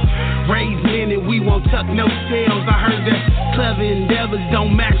pops raised men and we won't tuck no tails. I heard that clever endeavors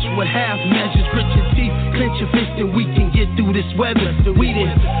don't match with half measures. Grit your teeth, clench your fist, and we can get through this weather. We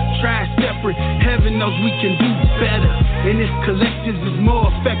didn't try separate. Heaven knows we can do better. And this collective is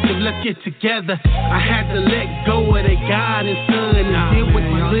more effective. Let's get together. I had to let go of that God and son and deal with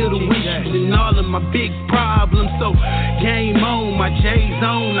my little issues and all of my big problems. So game on, my J's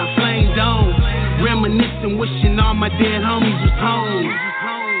on, I flamed on, reminiscing, wishing all my dead homies was home.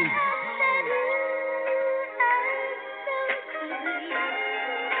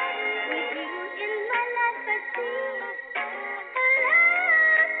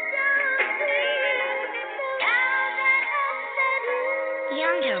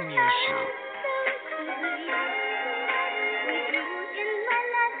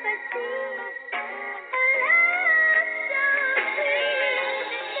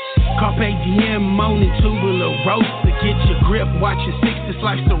 Carpe diem, moaning tubular roaster. Get your grip, watch your sixes,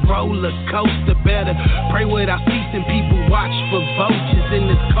 life's a roller coaster. Better pray without ceasing, people watch for vultures. In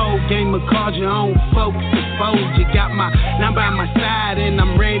this cold game of cards, your own folks exposed. You got my 9 by my side and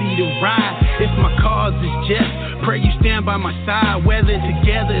I'm ready to ride. If my cause is just, pray you stand by my side. Weather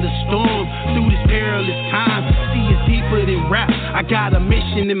together the storm through this perilous time. See, it's deeper than rap. I got a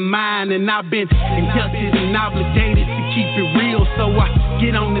mission in mind and I've been inducted and obligated to keep it real. So I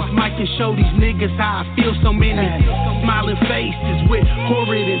get on this mic and show these niggas how I feel. So many smiling faces with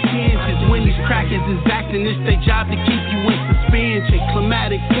horrid intentions. When these crackers is acting, it's their job to keep you in suspension.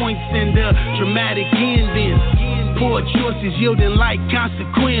 Climatic points and dramatic endings. Poor choices yielding like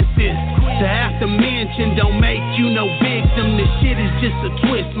consequences. The after-mention don't make you no victim. This shit is just a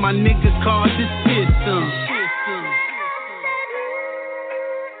twist, my nigga called the system.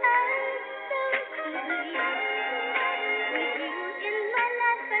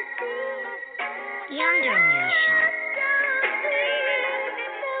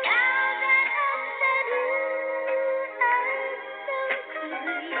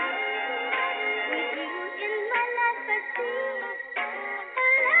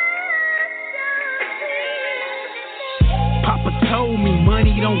 Told me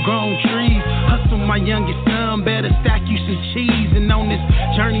money don't grow on trees. Hustle my youngest son, better stack you some cheese. And on this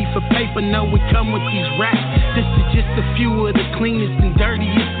journey for paper, know we come with these raps. This is just a few of the cleanest and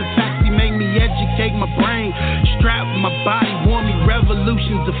dirtiest. The facts he made me educate my brain, strap my body, warn me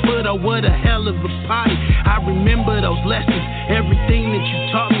revolutions afoot. Oh, what a hell of a party. I remember those lessons, everything that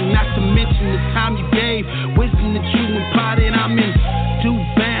you taught me. Not to mention the time you gave, wisdom that you imparted. I'm in due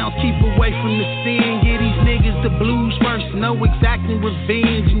bounds, keep away from the sin. Get these niggas the blues first, no exacting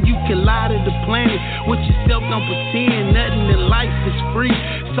revenge. And you can lie to the planet with yourself, don't pretend nothing in life is free.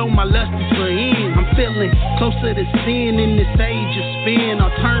 So my lust is for end. I'm feeling closer to sin in this age of spin.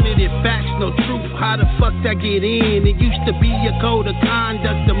 Alternative facts, no truth, how the fuck I get in? It used to be a code of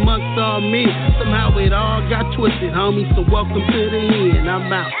conduct amongst all men. Somehow it all got twisted, homie, so welcome to the end. I'm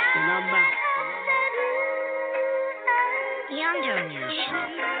out.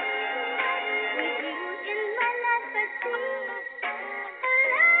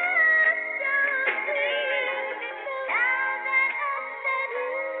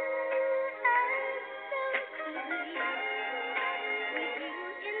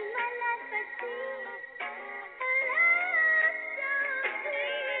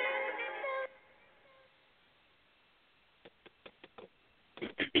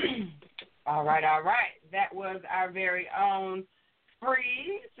 All right. That was our very own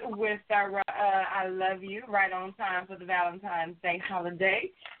Freeze with our I Love You, right on time for the Valentine's Day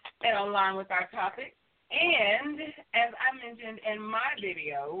holiday and online with our topic. And as I mentioned in my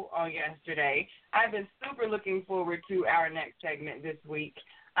video on yesterday, I've been super looking forward to our next segment this week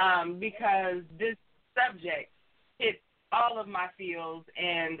because this subject hits all of my feels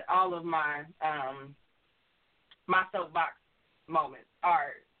and all of my my soapbox moments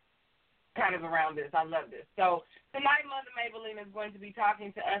are kind of around this. I love this. So tonight, Mother Mabel Lean is going to be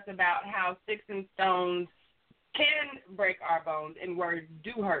talking to us about how sticks and stones can break our bones and words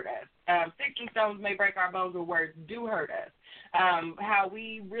do hurt us. Sticks and stones may break our bones, but words do hurt us. How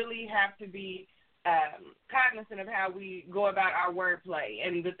we really have to be cognizant of how we go about our wordplay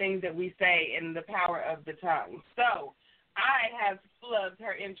and the things that we say and the power of the tongue. So I have flubbed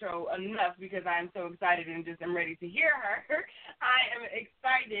her intro enough because I am so excited and just am ready to hear her. I am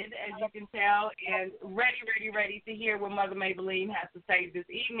excited, as you can tell, and ready to hear what Mother Mabel Lean has to say this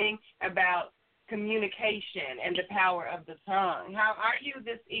evening about communication and the power of the tongue. How are you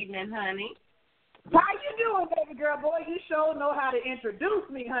this evening, honey? How you doing, baby girl? Boy, you sure know how to introduce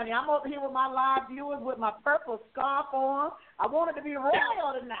me, honey. I'm over here with my live viewers with my purple scarf on. I wanted to be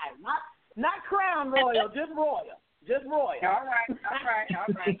royal tonight, not crown royal, just royal. Just royal. All right.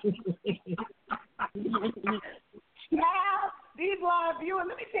 Now, these live viewers,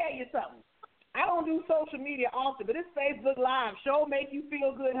 let me tell you something. I don't do social media often, but this Facebook Live show make you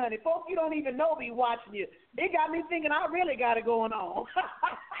feel good, honey. Folks, you don't even know me watching you. It got me thinking I really got it going on.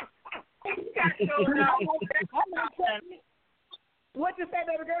 What you say,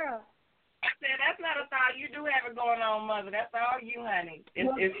 baby girl? I said, that's not a thought. You do have it going on, Mother. That's all you, honey.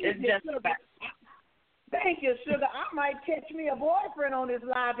 It's just a fact. Thank you, sugar. I might catch me a boyfriend on this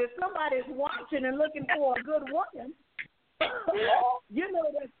live. If somebody's watching and looking for a good woman, you know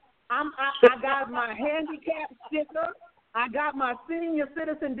that I got my handicap sticker. I got my senior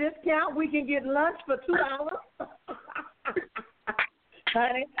citizen discount. We can get lunch for $2.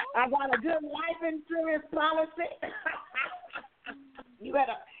 Honey, I got a good life insurance policy. You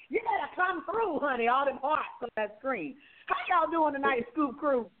better come through, honey. All them hearts on that screen. How y'all doing tonight, Scoop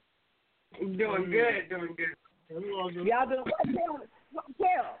Crew? Doing good. Y'all doing what?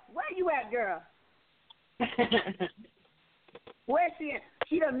 Kellz, where you at, girl? Where's she at?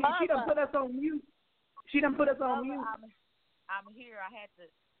 She done put us on mute. I'm here.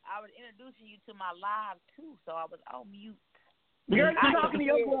 I was introducing you to my live too, so I was on mute. Girl, you talking to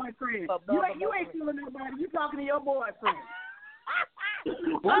your boyfriend. You ain't feeling nobody. You talking to your boyfriend.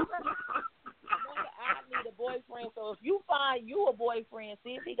 I need a boyfriend, so if you find you a boyfriend,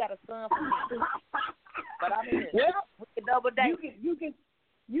 see if he got a son for me. But I mean, we can double date. You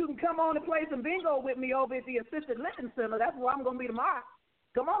can come on and play some bingo with me over at the assisted living center. That's where I'm gonna be tomorrow.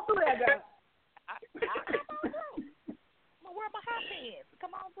 Come on through there, girl. I'm gonna wear my hot pants.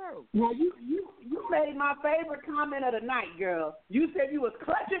 Come on through. Well, you made my favorite comment of the night, girl. You said you was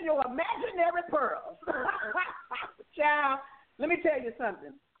clutching your imaginary pearls. Child, let me tell you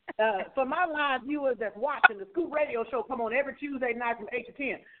something. For my live viewers that's watching, the Scoop Radio Show come on every Tuesday night from 8 to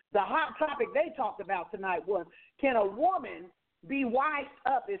 10. The hot topic they talked about tonight was, can a woman be wised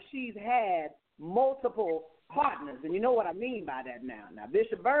up if she's had multiple partners? And you know what I mean by that now. Now,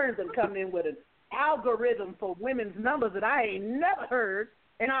 Bishop Burns has come in with an algorithm for women's numbers that I ain't never heard,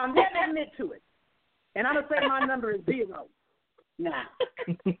 and I'll never admit to it. And I'm going to say my number is 0. Now,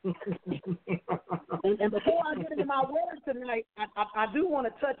 and before I get into my words tonight, I do want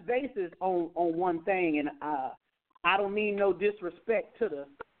to touch bases on one thing, and I don't mean no disrespect to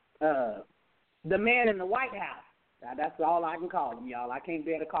the man in the White House. Now, that's all I can call him, y'all. I can't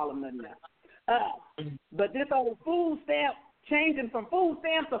bear to call him nothing else. But this old food stamp, changing from food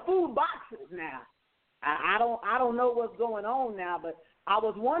stamps to food boxes now. I don't know what's going on now, but I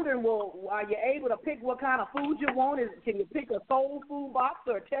was wondering, well, are you able to pick what kind of food you want? Can you pick a soul food box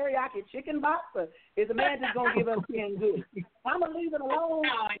or a teriyaki chicken box, or is the man just going to give us 10 good? I'm going to leave it alone,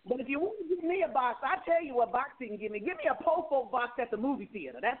 but if you want to give me a box, I'll tell you what box you can give me. Give me a po-po box at the movie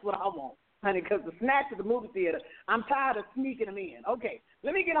theater. That's what I want, honey, because the snacks at the movie theater, I'm tired of sneaking them in. Okay,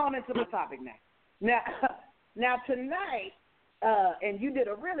 let me get on into the topic now. Now tonight, and you did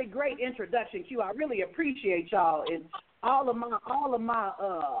a really great introduction, Q. I really appreciate y'all. And all of my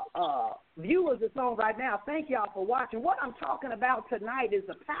viewers that's on right now, thank y'all for watching. What I'm talking about tonight is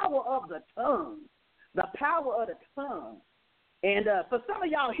the power of the tongue. The power of the tongue. And for some of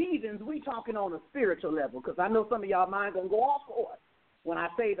y'all heathens, we talking on a spiritual level, because I know some of y'all mind going to go off course when I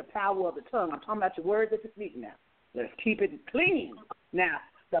say the power of the tongue. I'm talking about your words that you're speaking now. Let's keep it clean. Now,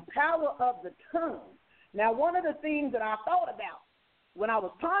 the power of the tongue. Now, one of the things that I thought about when I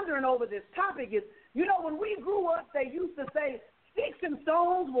was pondering over this topic is, you know, when we grew up, they used to say, sticks and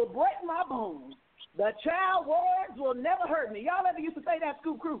stones will break my bones. The child words will never hurt me. Y'all ever used to say that,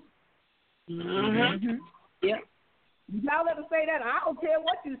 Scoop Crew? Mm-hmm. Yeah. Y'all ever say that? I don't care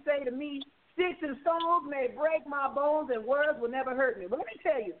what you say to me. Sticks and stones may break my bones and words will never hurt me. But let me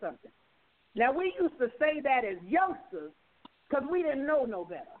tell you something. Now, we used to say that as youngsters because we didn't know no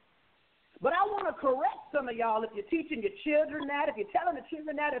better. But I want to correct some of y'all. If you're teaching your children that, if you're telling the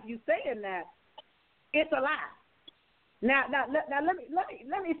children that, if you're saying that, it's a lie. Now,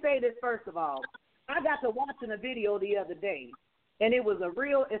 let me say this first of all. I got to watching a video the other day, and it's a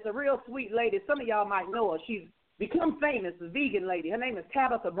real sweet lady. Some of y'all might know her. She's become famous, a vegan lady. Her name is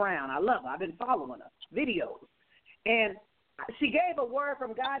Tabitha Brown. I love her. I've been following her videos. And she gave a word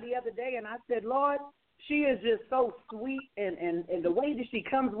from God the other day, and I said, Lord, she is just so sweet, and the way that she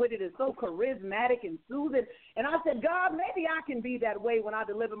comes with it is so charismatic and soothing. And I said, God, maybe I can be that way when I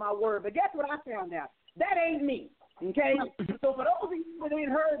deliver my word. But guess what I found out? That ain't me, okay? So for those of you that ain't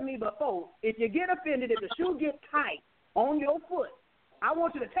heard me before, if you get offended, if the shoe gets tight on your foot, I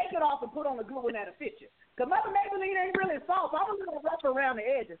want you to take it off and put on a good one that'll fit you. Because Mother Mabel Lean ain't really soft. I'm a little rough around the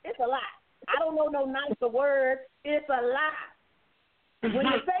edges. It's a lie. I don't know no nicer word. It's a lie. When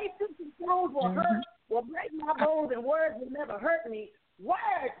you say sticks and stones will hurt, will break my bones, and words will never hurt me,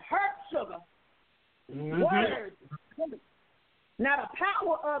 words hurt, sugar. Words. Now, the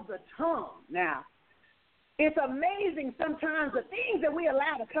power of the tongue. Now, it's amazing sometimes the things that we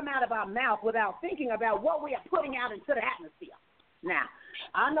allow to come out of our mouth without thinking about what we are putting out into the atmosphere. Now,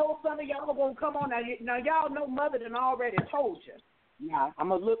 I know some of y'all are going to come on. Now, y'all know Mother done already told you. Now, I'm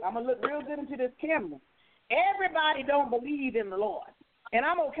gonna look real good into this camera. Everybody don't believe in the Lord, and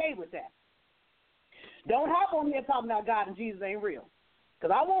I'm okay with that. Don't hop on here talking about God and Jesus ain't real,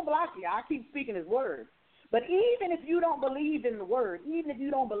 because I won't block you. I keep speaking His word. But even if you don't believe in the word, even if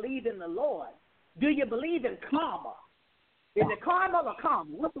you don't believe in the Lord, do you believe in karma? Is it caramel or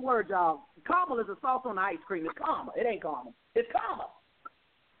caramel? What's the word, y'all? Caramel is a sauce on the ice cream. It's caramel. It ain't caramel. It's caramel.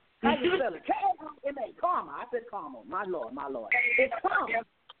 How you spell it? K-A-R-M-A. Karma. I said caramel. My Lord, my Lord. It's caramel.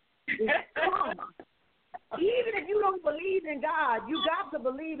 It's karma. Even if you don't believe in God, you got to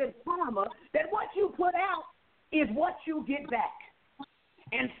believe in karma, that what you put out is what you get back.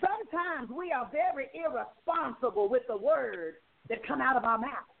 And sometimes we are very irresponsible with the words that come out of our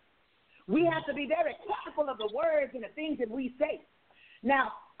mouth. We have to be very careful of the words and the things that we say.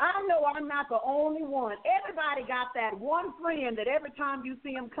 Now, I know I'm not the only one. Everybody got that one friend that every time you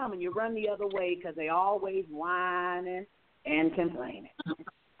see them coming, you run the other way because they always whining and complaining.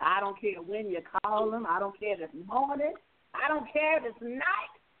 I don't care when you call them. I don't care if it's morning. I don't care if it's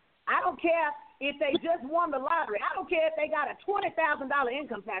night. I don't care if they just won the lottery. I don't care if they got a $20,000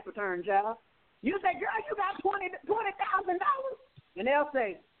 income tax return, child. You say, girl, you got $20,000? And they'll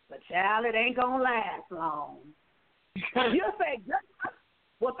say, but child, it ain't going to last long. You'll say, girl,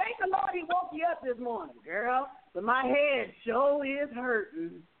 well, thank the Lord He woke you up this morning, girl, but my head sure is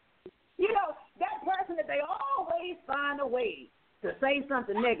hurting. You know, that person that they always find a way to say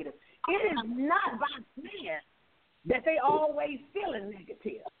something negative. It is not by chance that they always feeling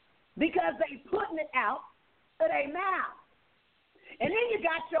negative, because they putting it out of their mouth. And then you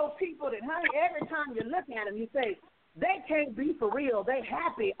got your people that, honey, every time you look at them, you say, they can't be for real. They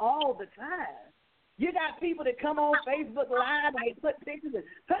happy all the time. You got people that come on Facebook Live and they put pictures and,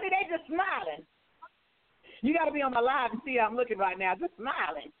 honey, they just smiling. You got to be on my live and see how I'm looking right now, just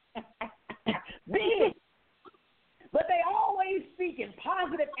smiling. Big. But they always speaking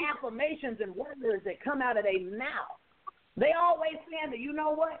positive affirmations and words that come out of their mouth. They always saying that, you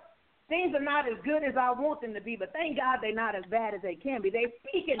know what? Things are not as good as I want them to be, but thank God they're not as bad as they can be. They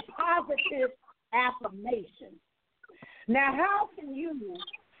speaking positive affirmations. Now, how can you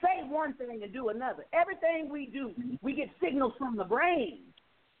say one thing and do another? Everything we do, we get signals from the brain.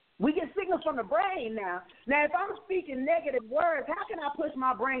 We get signals from the brain now. Now, if I'm speaking negative words, how can I push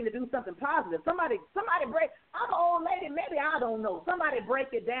my brain to do something positive? Somebody break. I'm an old lady. Maybe I don't know. Somebody break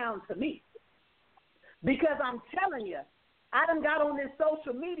it down to me. Because I'm telling you, I done got on this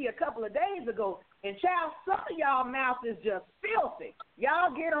social media a couple of days ago, and child, some of y'all mouth is just filthy.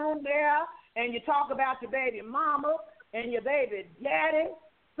 Y'all get on there, and you talk about your baby mama and your baby daddy.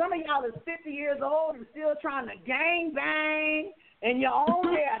 Some of y'all is 50 years old and still trying to gang bang. and you're on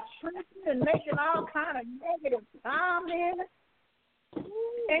there tripping and making all kind of negative comments,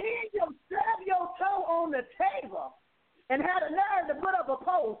 and then you stub your toe on the table and have the nerve to put up a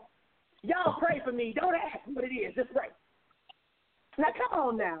post. Y'all pray for me. Don't ask what it is. Just pray. Now, come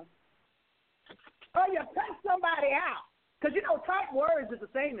on now. Or you cut somebody out. Because, type words is the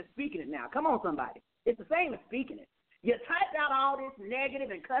same as speaking it now. Come on, somebody. It's the same as speaking it. You type out all this negative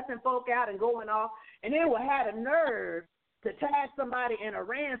and cussing folk out and going off, and then we'll have the nerve to tag somebody in a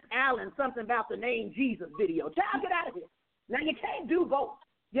Rance Allen something about the name Jesus video. Child, get out of here. Now, you can't do both.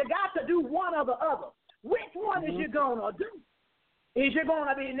 You got to do one or the other. Which one is you going to do? Is you going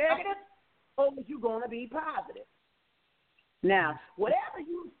to be negative or is you going to be positive? Now, whatever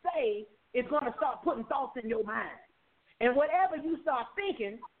you say is going to start putting thoughts in your mind. And whatever you start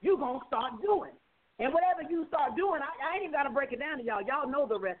thinking, you're going to start doing. And whatever you start doing, I ain't even got to break it down to y'all. Y'all know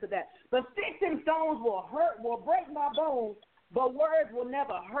the rest of that. The sticks and stones will break my bones, but words will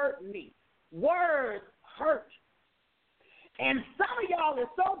never hurt me. Words hurt. And some of y'all is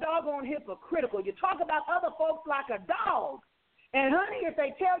so doggone hypocritical. You talk about other folks like a dog. And, honey, if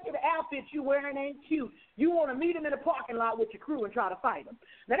they tell you the outfit you wearing ain't cute, you want to meet them in the parking lot with your crew and try to fight them.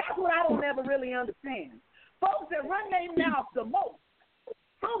 Now, that's what I don't ever really understand. Folks that run their mouth the most,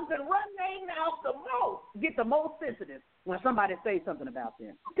 get the most sensitive when somebody says something about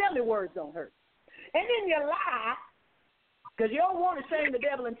them. Tell me words don't hurt. And then you lie because you don't want to shame the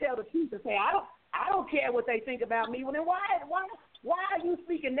devil and tell the truth and say, I don't care what they think about me. Well, then why are you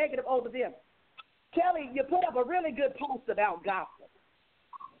speaking negative over them? Kelly, you put up a really good post about gossip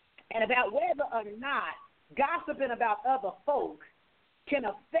and about whether or not gossiping about other folk can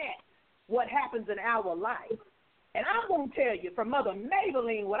affect what happens in our life. And I'm going to tell you from Mother Mabel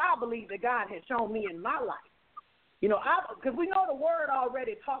Lean what I believe that God has shown me in my life. Because we know the word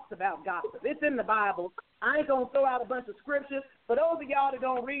already talks about gossip. It's in the Bible. I ain't going to throw out a bunch of scriptures. For those of y'all that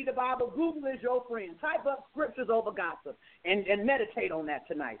don't read the Bible, Google is your friend. Type up scriptures over gossip and meditate on that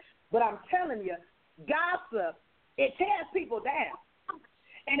tonight. But I'm telling you, gossip, it tears people down.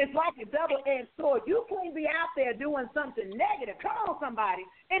 And it's like a double-edged sword. You can't be out there doing something negative, come on somebody,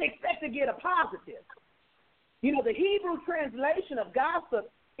 and expect to get a positive. The Hebrew translation of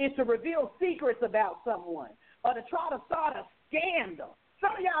gossip is to reveal secrets about someone or to try to start a scandal.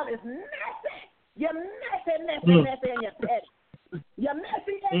 Some of y'all is messy. You're messy, and you're petty. You're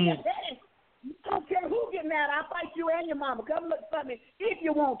messy and you're petty. I don't care who get mad. I'll fight you and your mama. Come look for me if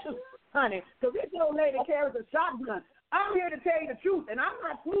you want to, honey, because this old lady carries a shotgun. I'm here to tell you the truth, and I'm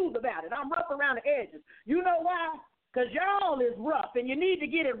not smooth about it. I'm rough around the edges. You know why? Because y'all is rough, and you need to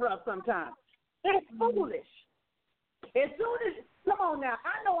get it rough sometimes. It's foolish. As soon as, come on now,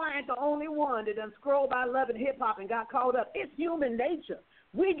 I know I ain't the only one that done scrolled by loving hip-hop and got caught up. It's human nature.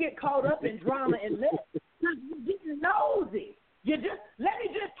 We get caught up in drama and mess. You're getting nosy. Let me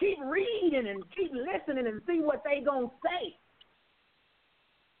just keep reading and keep listening and see what they going to say.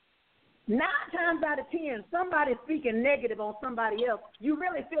 9 times out of 10, somebody speaking negative on somebody else, you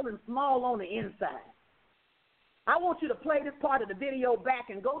really feeling small on the inside. I want you to play this part of the video back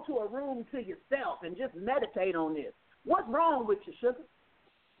and go to a room to yourself and just meditate on this. What's wrong with you, sugar?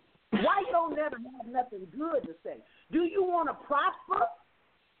 Why you don't never have nothing good to say? Do you want to prosper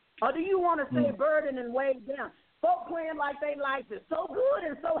or do you want to stay burdened and weighed down? Folk playing like their life is so good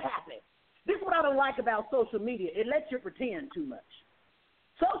and so happy. This is what I don't like about social media. It lets you pretend too much.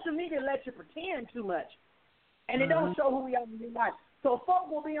 Social media lets you pretend too much, and it don't show who we are in real life. So folk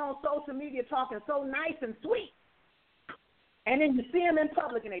will be on social media talking so nice and sweet, and then you see them in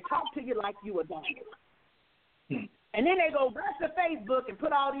public and they talk to you like you a dog. And then they go rush to Facebook and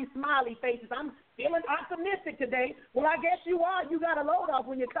put all these smiley faces. I'm feeling optimistic today. Well, I guess you are. You got a load off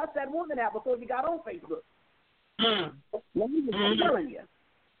when you cussed that woman out before you got on Facebook. Let me just telling you.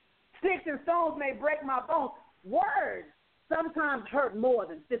 Sticks and stones may break my bones. Words sometimes hurt more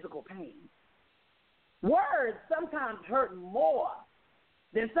than physical pain. Words sometimes hurt more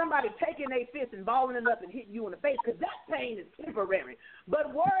than somebody taking their fist and balling it up and hitting you in the face, because that pain is temporary.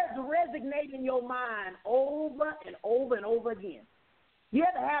 But words resonate in your mind over and over and over again. You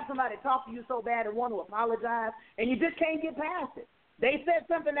ever have somebody talk to you so bad and want to apologize, and you just can't get past it? They said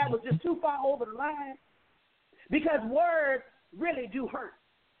something that was just too far over the line, because words really do hurt.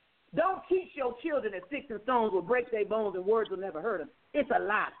 Don't teach your children that sticks and stones will break their bones and words will never hurt them. It's a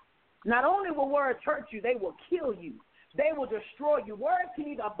lie. Not only will words hurt you, they will kill you. They will destroy you. Words can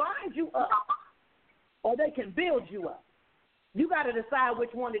either bind you up or they can build you up. You got to decide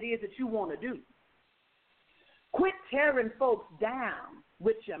which one it is that you want to do. Quit tearing folks down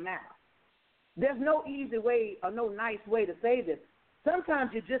with your mouth. There's no easy way or no nice way to say this.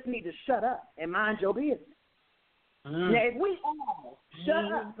 Sometimes you just need to shut up and mind your business. Now, if we all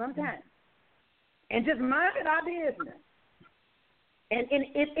shut up sometimes and just minded our business, and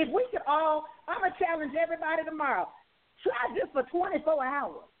if we could all, I'm going to challenge everybody tomorrow, try just for 24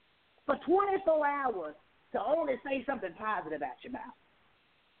 hours. For 24 hours to only say something positive out your mouth.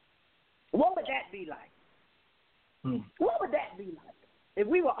 What would that be like? What would that be like if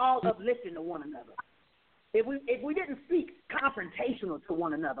we were all uplifting to one another? If we didn't speak confrontational to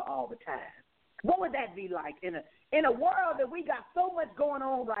one another all the time? What would that be like in a world that we got so much going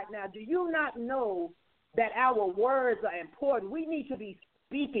on right now? Do you not know that our words are important? We need to be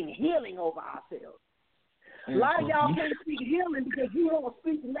speaking healing over ourselves. A lot of y'all can't speak healing because you won't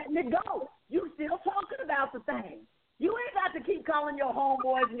speak letting it go. You still talking about the thing. You ain't got to keep calling your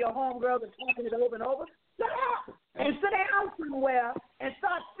homeboys and your homegirls and talking it over and over. Shut up and sit down somewhere and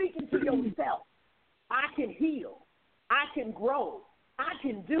start speaking to yourself. I can heal. I can grow. I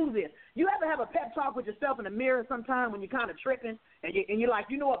can do this. You ever have a pep talk with yourself in the mirror sometime when you're kind of tripping and you're like,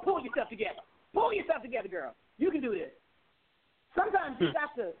 you know what, pull yourself together. Pull yourself together, girl. You can do this. Sometimes you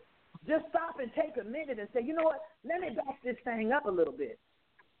got to just stop and take a minute and say, you know what, let me back this thing up a little bit.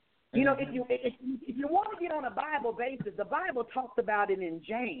 You know, if you want to get on a Bible basis, the Bible talks about it in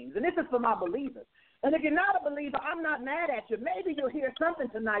James, and this is for my believers. And if you're not a believer, I'm not mad at you. Maybe you'll hear something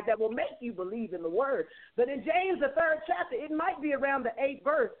tonight that will make you believe in the word. But in James, the 3rd chapter, it might be around the 8th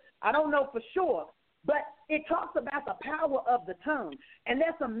verse. I don't know for sure. But it talks about the power of the tongue. And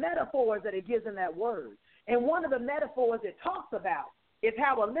there's some metaphors that it gives in that word. And one of the metaphors it talks about is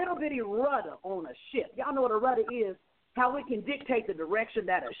how a little bitty rudder on a ship. Y'all know what a rudder is? How it can dictate the direction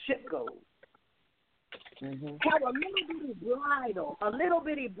that a ship goes. How a little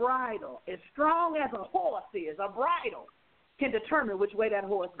bitty bridle, as strong as a horse is, a bridle, can determine which way that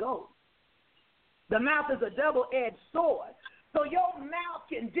horse goes. The mouth is a double-edged sword. So your mouth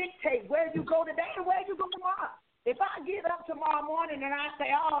can dictate where you go today and where you go tomorrow. If I get up tomorrow morning and I say,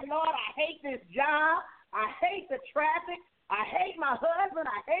 oh, Lord, I hate this job, I hate the traffic, I hate my husband,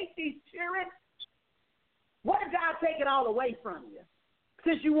 I hate these children, what if God take it all away from you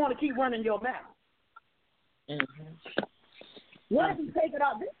since you want to keep running your mouth? What if you take it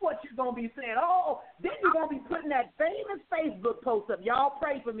out? This is what you're going to be saying. Oh, then you're going to be putting that famous Facebook post up. Y'all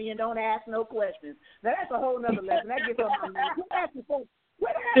pray for me and don't ask no questions. Now, that's a whole nother lesson. That gets on my mind. Quit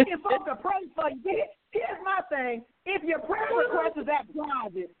asking folks to pray for you. Here's my thing. If your prayer request is that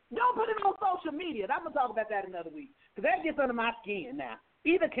private, don't put it on social media. I'm going to talk about that another week because that gets under my skin now.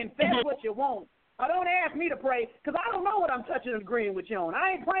 Either confess what you want or don't ask me to pray because I don't know what I'm touching and agreeing with you on.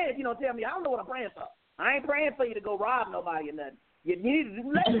 I ain't praying if you don't tell me. I don't know what I'm praying for. I ain't praying for you to go rob nobody or nothing. You need to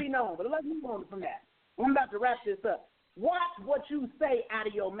let me know, but let's move on from that. I'm about to wrap this up. Watch what you say out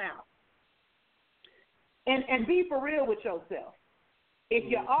of your mouth. And be for real with yourself. If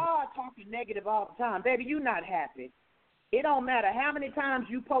you are talking negative all the time, baby, you're not happy. It don't matter how many times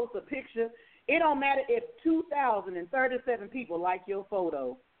you post a picture. It don't matter if 2,037 people like your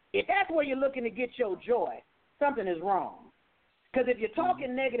photo. If that's where you're looking to get your joy, something is wrong. Because if you're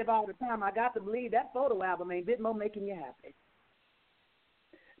talking negative all the time, I got to believe that photo album ain't bit more making you happy.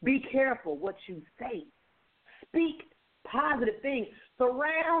 Be careful what you say. Speak positive things.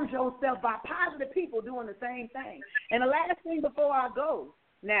 Surround yourself by positive people doing the same thing. And the last thing before I go,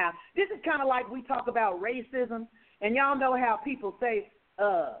 now, this is kind of like we talk about racism, and y'all know how people say,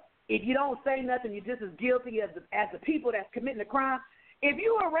 if you don't say nothing, you're just as guilty as the people that's committing the crime. If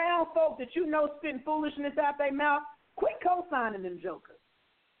you're around folks that you know spitting foolishness out their mouth, quit co-signing them jokers.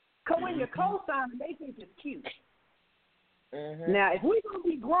 Because when you're co-signing, they think it's cute. Now, if we're going to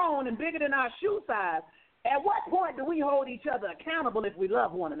be grown and bigger than our shoe size, at what point do we hold each other accountable if we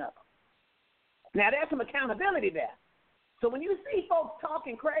love one another? Now, there's some accountability there. So when you see folks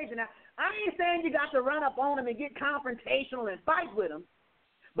talking crazy, now, I ain't saying you got to run up on them and get confrontational and fight with them,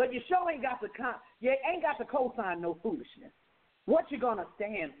 but you sure ain't got to co-sign no foolishness. What you going to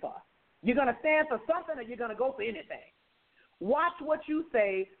stand for? You're going to stand for something or you're going to go for anything. Watch what you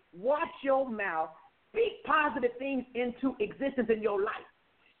say. Watch your mouth. Speak positive things into existence in your life.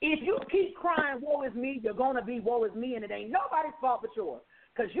 If you keep crying, woe is me, you're going to be woe is me, and it ain't nobody's fault but yours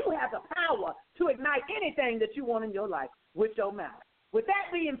because you have the power to ignite anything that you want in your life with your mouth. With that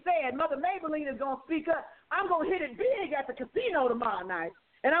being said, Mother Mabel Lean is going to speak up. I'm going to hit it big at the casino tomorrow night,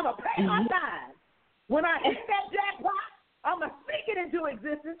 and I'm going to pay my tithes. When I hit that jackpot, I'm going to speak it into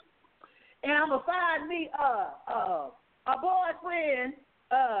existence. And I'm going to find me a boyfriend.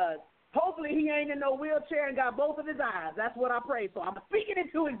 Hopefully he ain't in no wheelchair and got both of his eyes. That's what I pray for. I'm speaking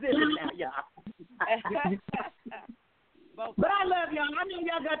into existence now, y'all. But I love y'all. I know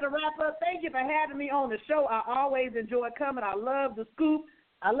y'all got to wrap up. Thank you for having me on the show. I always enjoy coming. I love the scoop.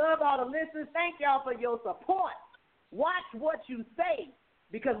 I love all the listeners. Thank y'all for your support. Watch what you say,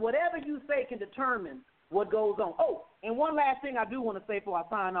 because whatever you say can determine what goes on. Oh, and one last thing I do want to say before I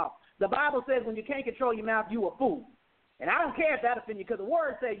sign off. The Bible says when you can't control your mouth, you a fool. And I don't care if that offends you, because the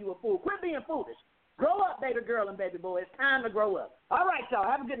word says you a fool. Quit being foolish. Grow up, baby girl and baby boy. It's time to grow up. All right, y'all.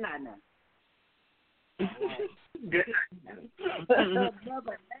 Have a good night now. Good.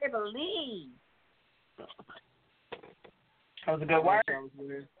 Mother Mabel Lean. That was a good word.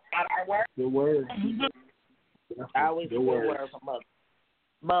 Good word. Always a good word from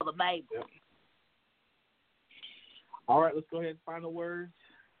Mother Mabel. Yep. All right, let's go ahead and final words.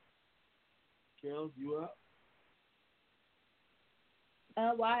 Kellz, you up?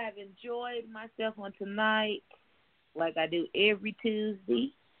 Well, I have enjoyed myself on tonight, like I do every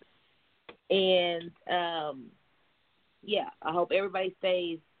Tuesday. And, yeah, I hope everybody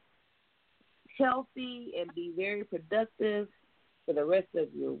stays healthy and be very productive for the rest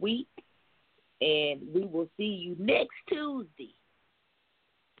of your week. And we will see you next Tuesday.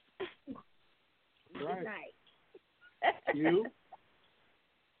 Right. Good night. You?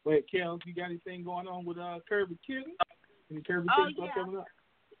 Wait, Kellz, you got anything going on with Kirby Kitty? Any Kirby Kitty stuff coming up?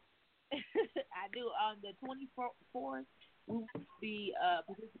 I do. On the 24th, we will be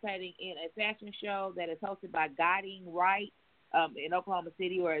participating in a fashion show that is hosted by Guiding Right in Oklahoma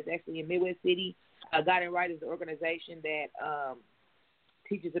City, or it's actually in Midwest City. Guiding Right is an organization that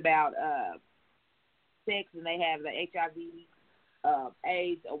teaches about sex, and they have the HIV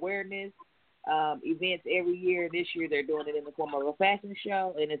AIDS awareness events every year. This year they're doing it in the form of a fashion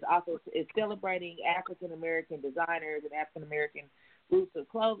show, and it's celebrating African American designers and African American roots of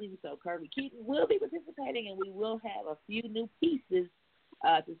clothing. So Kirby Keaton will be participating, and we will have a few new pieces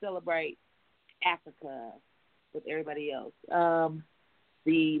to celebrate Africa with everybody else.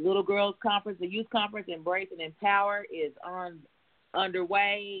 The Little Girls Conference, the Youth Conference, Embrace and Empower, is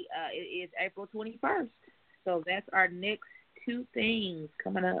underway. It is April 21st. So that's our next two things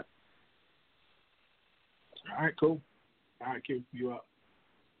coming up. All right, cool. All right, Q, you up.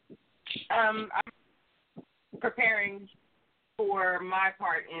 I'm preparing for my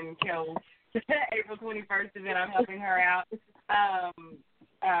part in Kellz April 21st event. I'm helping her out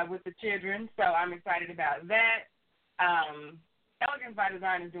with the children, so I'm excited about that. Elegance by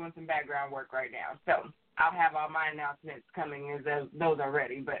Design is doing some background work right now, so I'll have all my announcements coming as those are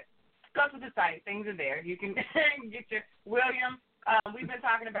ready. But go to the site; things are there. You can get your William. We've been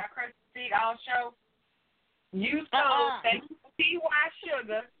talking about Crescent Seed all show. Use code TY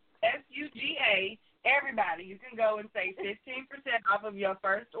Sugar SUGA. Everybody, you can go and save 15% off of your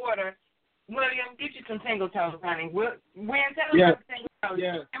first order. William, get you some tingle toes, honey. Win, tell them about the tingle toes.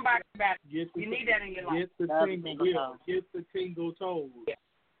 Yeah. You need that in your life. Get the tingle toes. Yeah.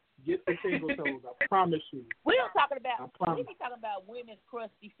 Get the tingle toes. I promise you. We be talking about women's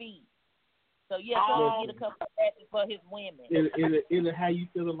crusty feet. So go get a couple of that for his women. It'll have you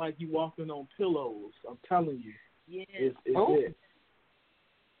feeling like you walking on pillows. I'm telling you. Yeah. It's it.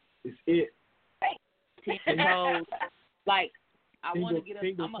 It's it. Tingle toes. Like, I want to get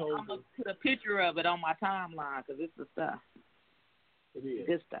I'm going to put a picture of it on my timeline because it's the stuff. It is.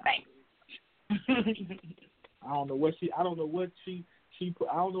 Good stuff. I don't know what she put.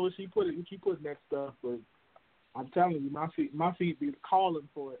 I don't know what she put it. She put in that stuff, but I'm telling you, my feet be calling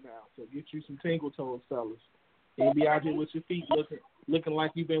for it now. So get you some tingle toes, fellas. And be out here with your feet looking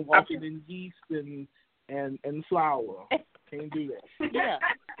like you've been walking in yeast and flour. Can't do that. Yeah.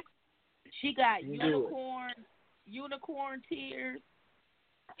 She got unicorn tears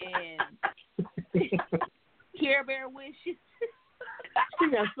and Care Bear wishes. She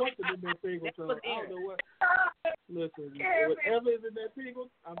got something in that tingle toes. I don't know what. Listen, whatever is in that tingle,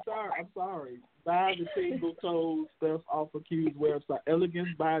 I'm sorry. Buy the tingle toes stuff off of Q's website.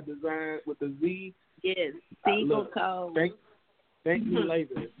 Elegance by Design with a Z. Yes, tingle toes. Thank you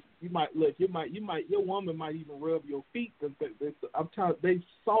later. Your woman might even rub your feet. I'm telling you, they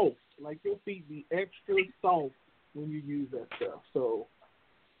soft. Like your feet be extra soft when you use that stuff. So,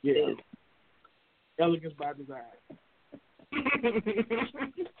 yeah. Elegance by Design.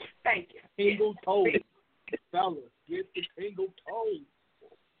 Thank you. Tingle toes. Fellas, get the tingle toes.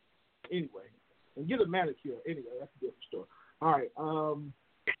 Anyway, and get a manicure. Anyway, that's a different story. All right.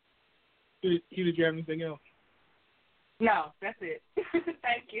 Did you have anything else? No, that's it.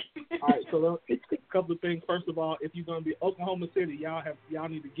 Thank you. All right, so a couple of things. First of all, if you're going to be Oklahoma City, y'all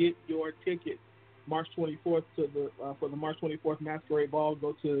need to get your ticket March 24th for the March 24th Masquerade Ball.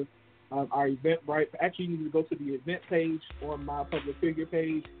 Go to our Eventbrite. Actually, you need to go to the event page on my public figure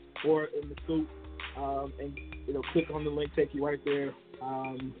page or in the scoop, and click on the link, take you right there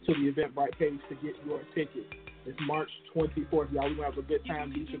to the Eventbrite page to get your ticket. It's March 24th, y'all. We're going to have a good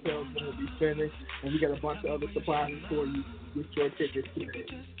time. D. Chappelle's going to be spinning, and we got a bunch of other surprises for you. Get your tickets today.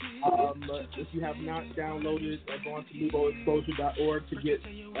 If you have not downloaded or gone to NouveauExposure.org to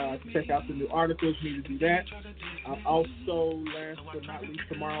check out the new articles, you need to do that. Also, last but not least,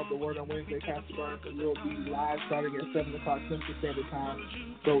 tomorrow, The Word on Wednesday, Pastor Burns will be live starting at 7 o'clock Central Standard Time.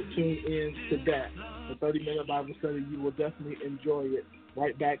 So tune in to that. The 30-minute Bible study, you will definitely enjoy it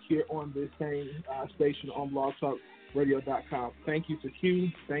right back here on this same station on blogtalkradio.com. Thank you to Q.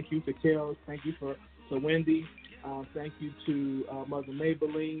 Thank you to Kellz. Thank you to Windi. Thank you to Mother Mabel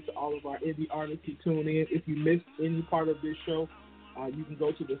Lean, to all of our indie artists who tune in. If you missed any part of this show, you can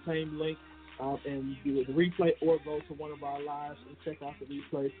go to the same link and do the replay, or go to one of our lives and check out the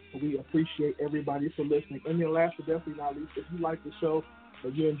replay. We appreciate everybody for listening. And then last but definitely not least, if you like the show or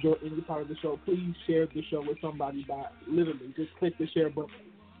you enjoy any part of the show, please share the show with somebody by literally just click the share button.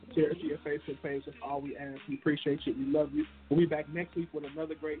 Share it to your Facebook page. That's all we ask. We appreciate you. We love you. We'll be back next week with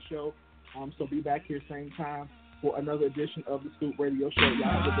another great show. So be back here same time for another edition of the Scoop Radio Show. Y'all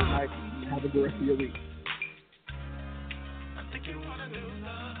have a good night. Have a good rest of your week.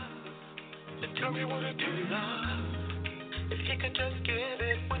 Tell me what to do now. If you could just give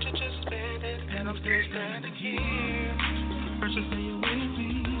it, would you just spend it? And I'm still standing here. First you say you're with me,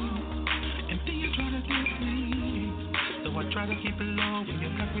 and then you try to diss me. So I try to keep it low when you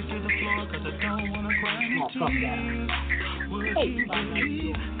cut me to the floor, cause I don't wanna cry me tears. Would you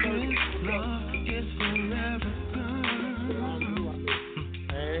believe this love is forever gone?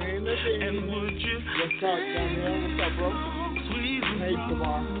 And would you what's up, Danielle? What's up, bro? Sweet hey,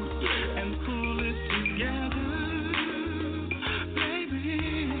 Tamar. And pull it together, baby.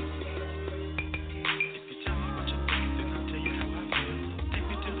 If you tell me what you think, then I'll tell you how I feel. Take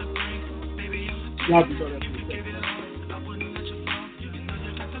me to the brink, baby, I'm the Y'all can go there. you can give it all, I wouldn't let you fall. You know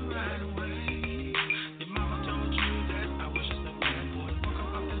you got the right away. Your mama told you that I was just a bad boy. Walk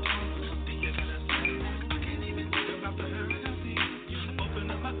up out the door, then you gotta say, I can't even think about the hurt I feel. Open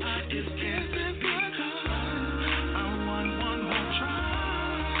up my eyes, it's kissing good. I want one more try.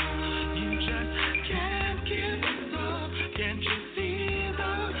 Can't you see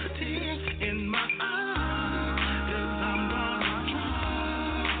the tears in my eyes? 'Cause I'm gonna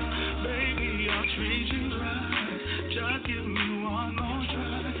try. Baby, I'll treat you right. Just give me one more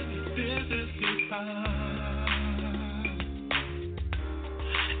try. This is goodbye.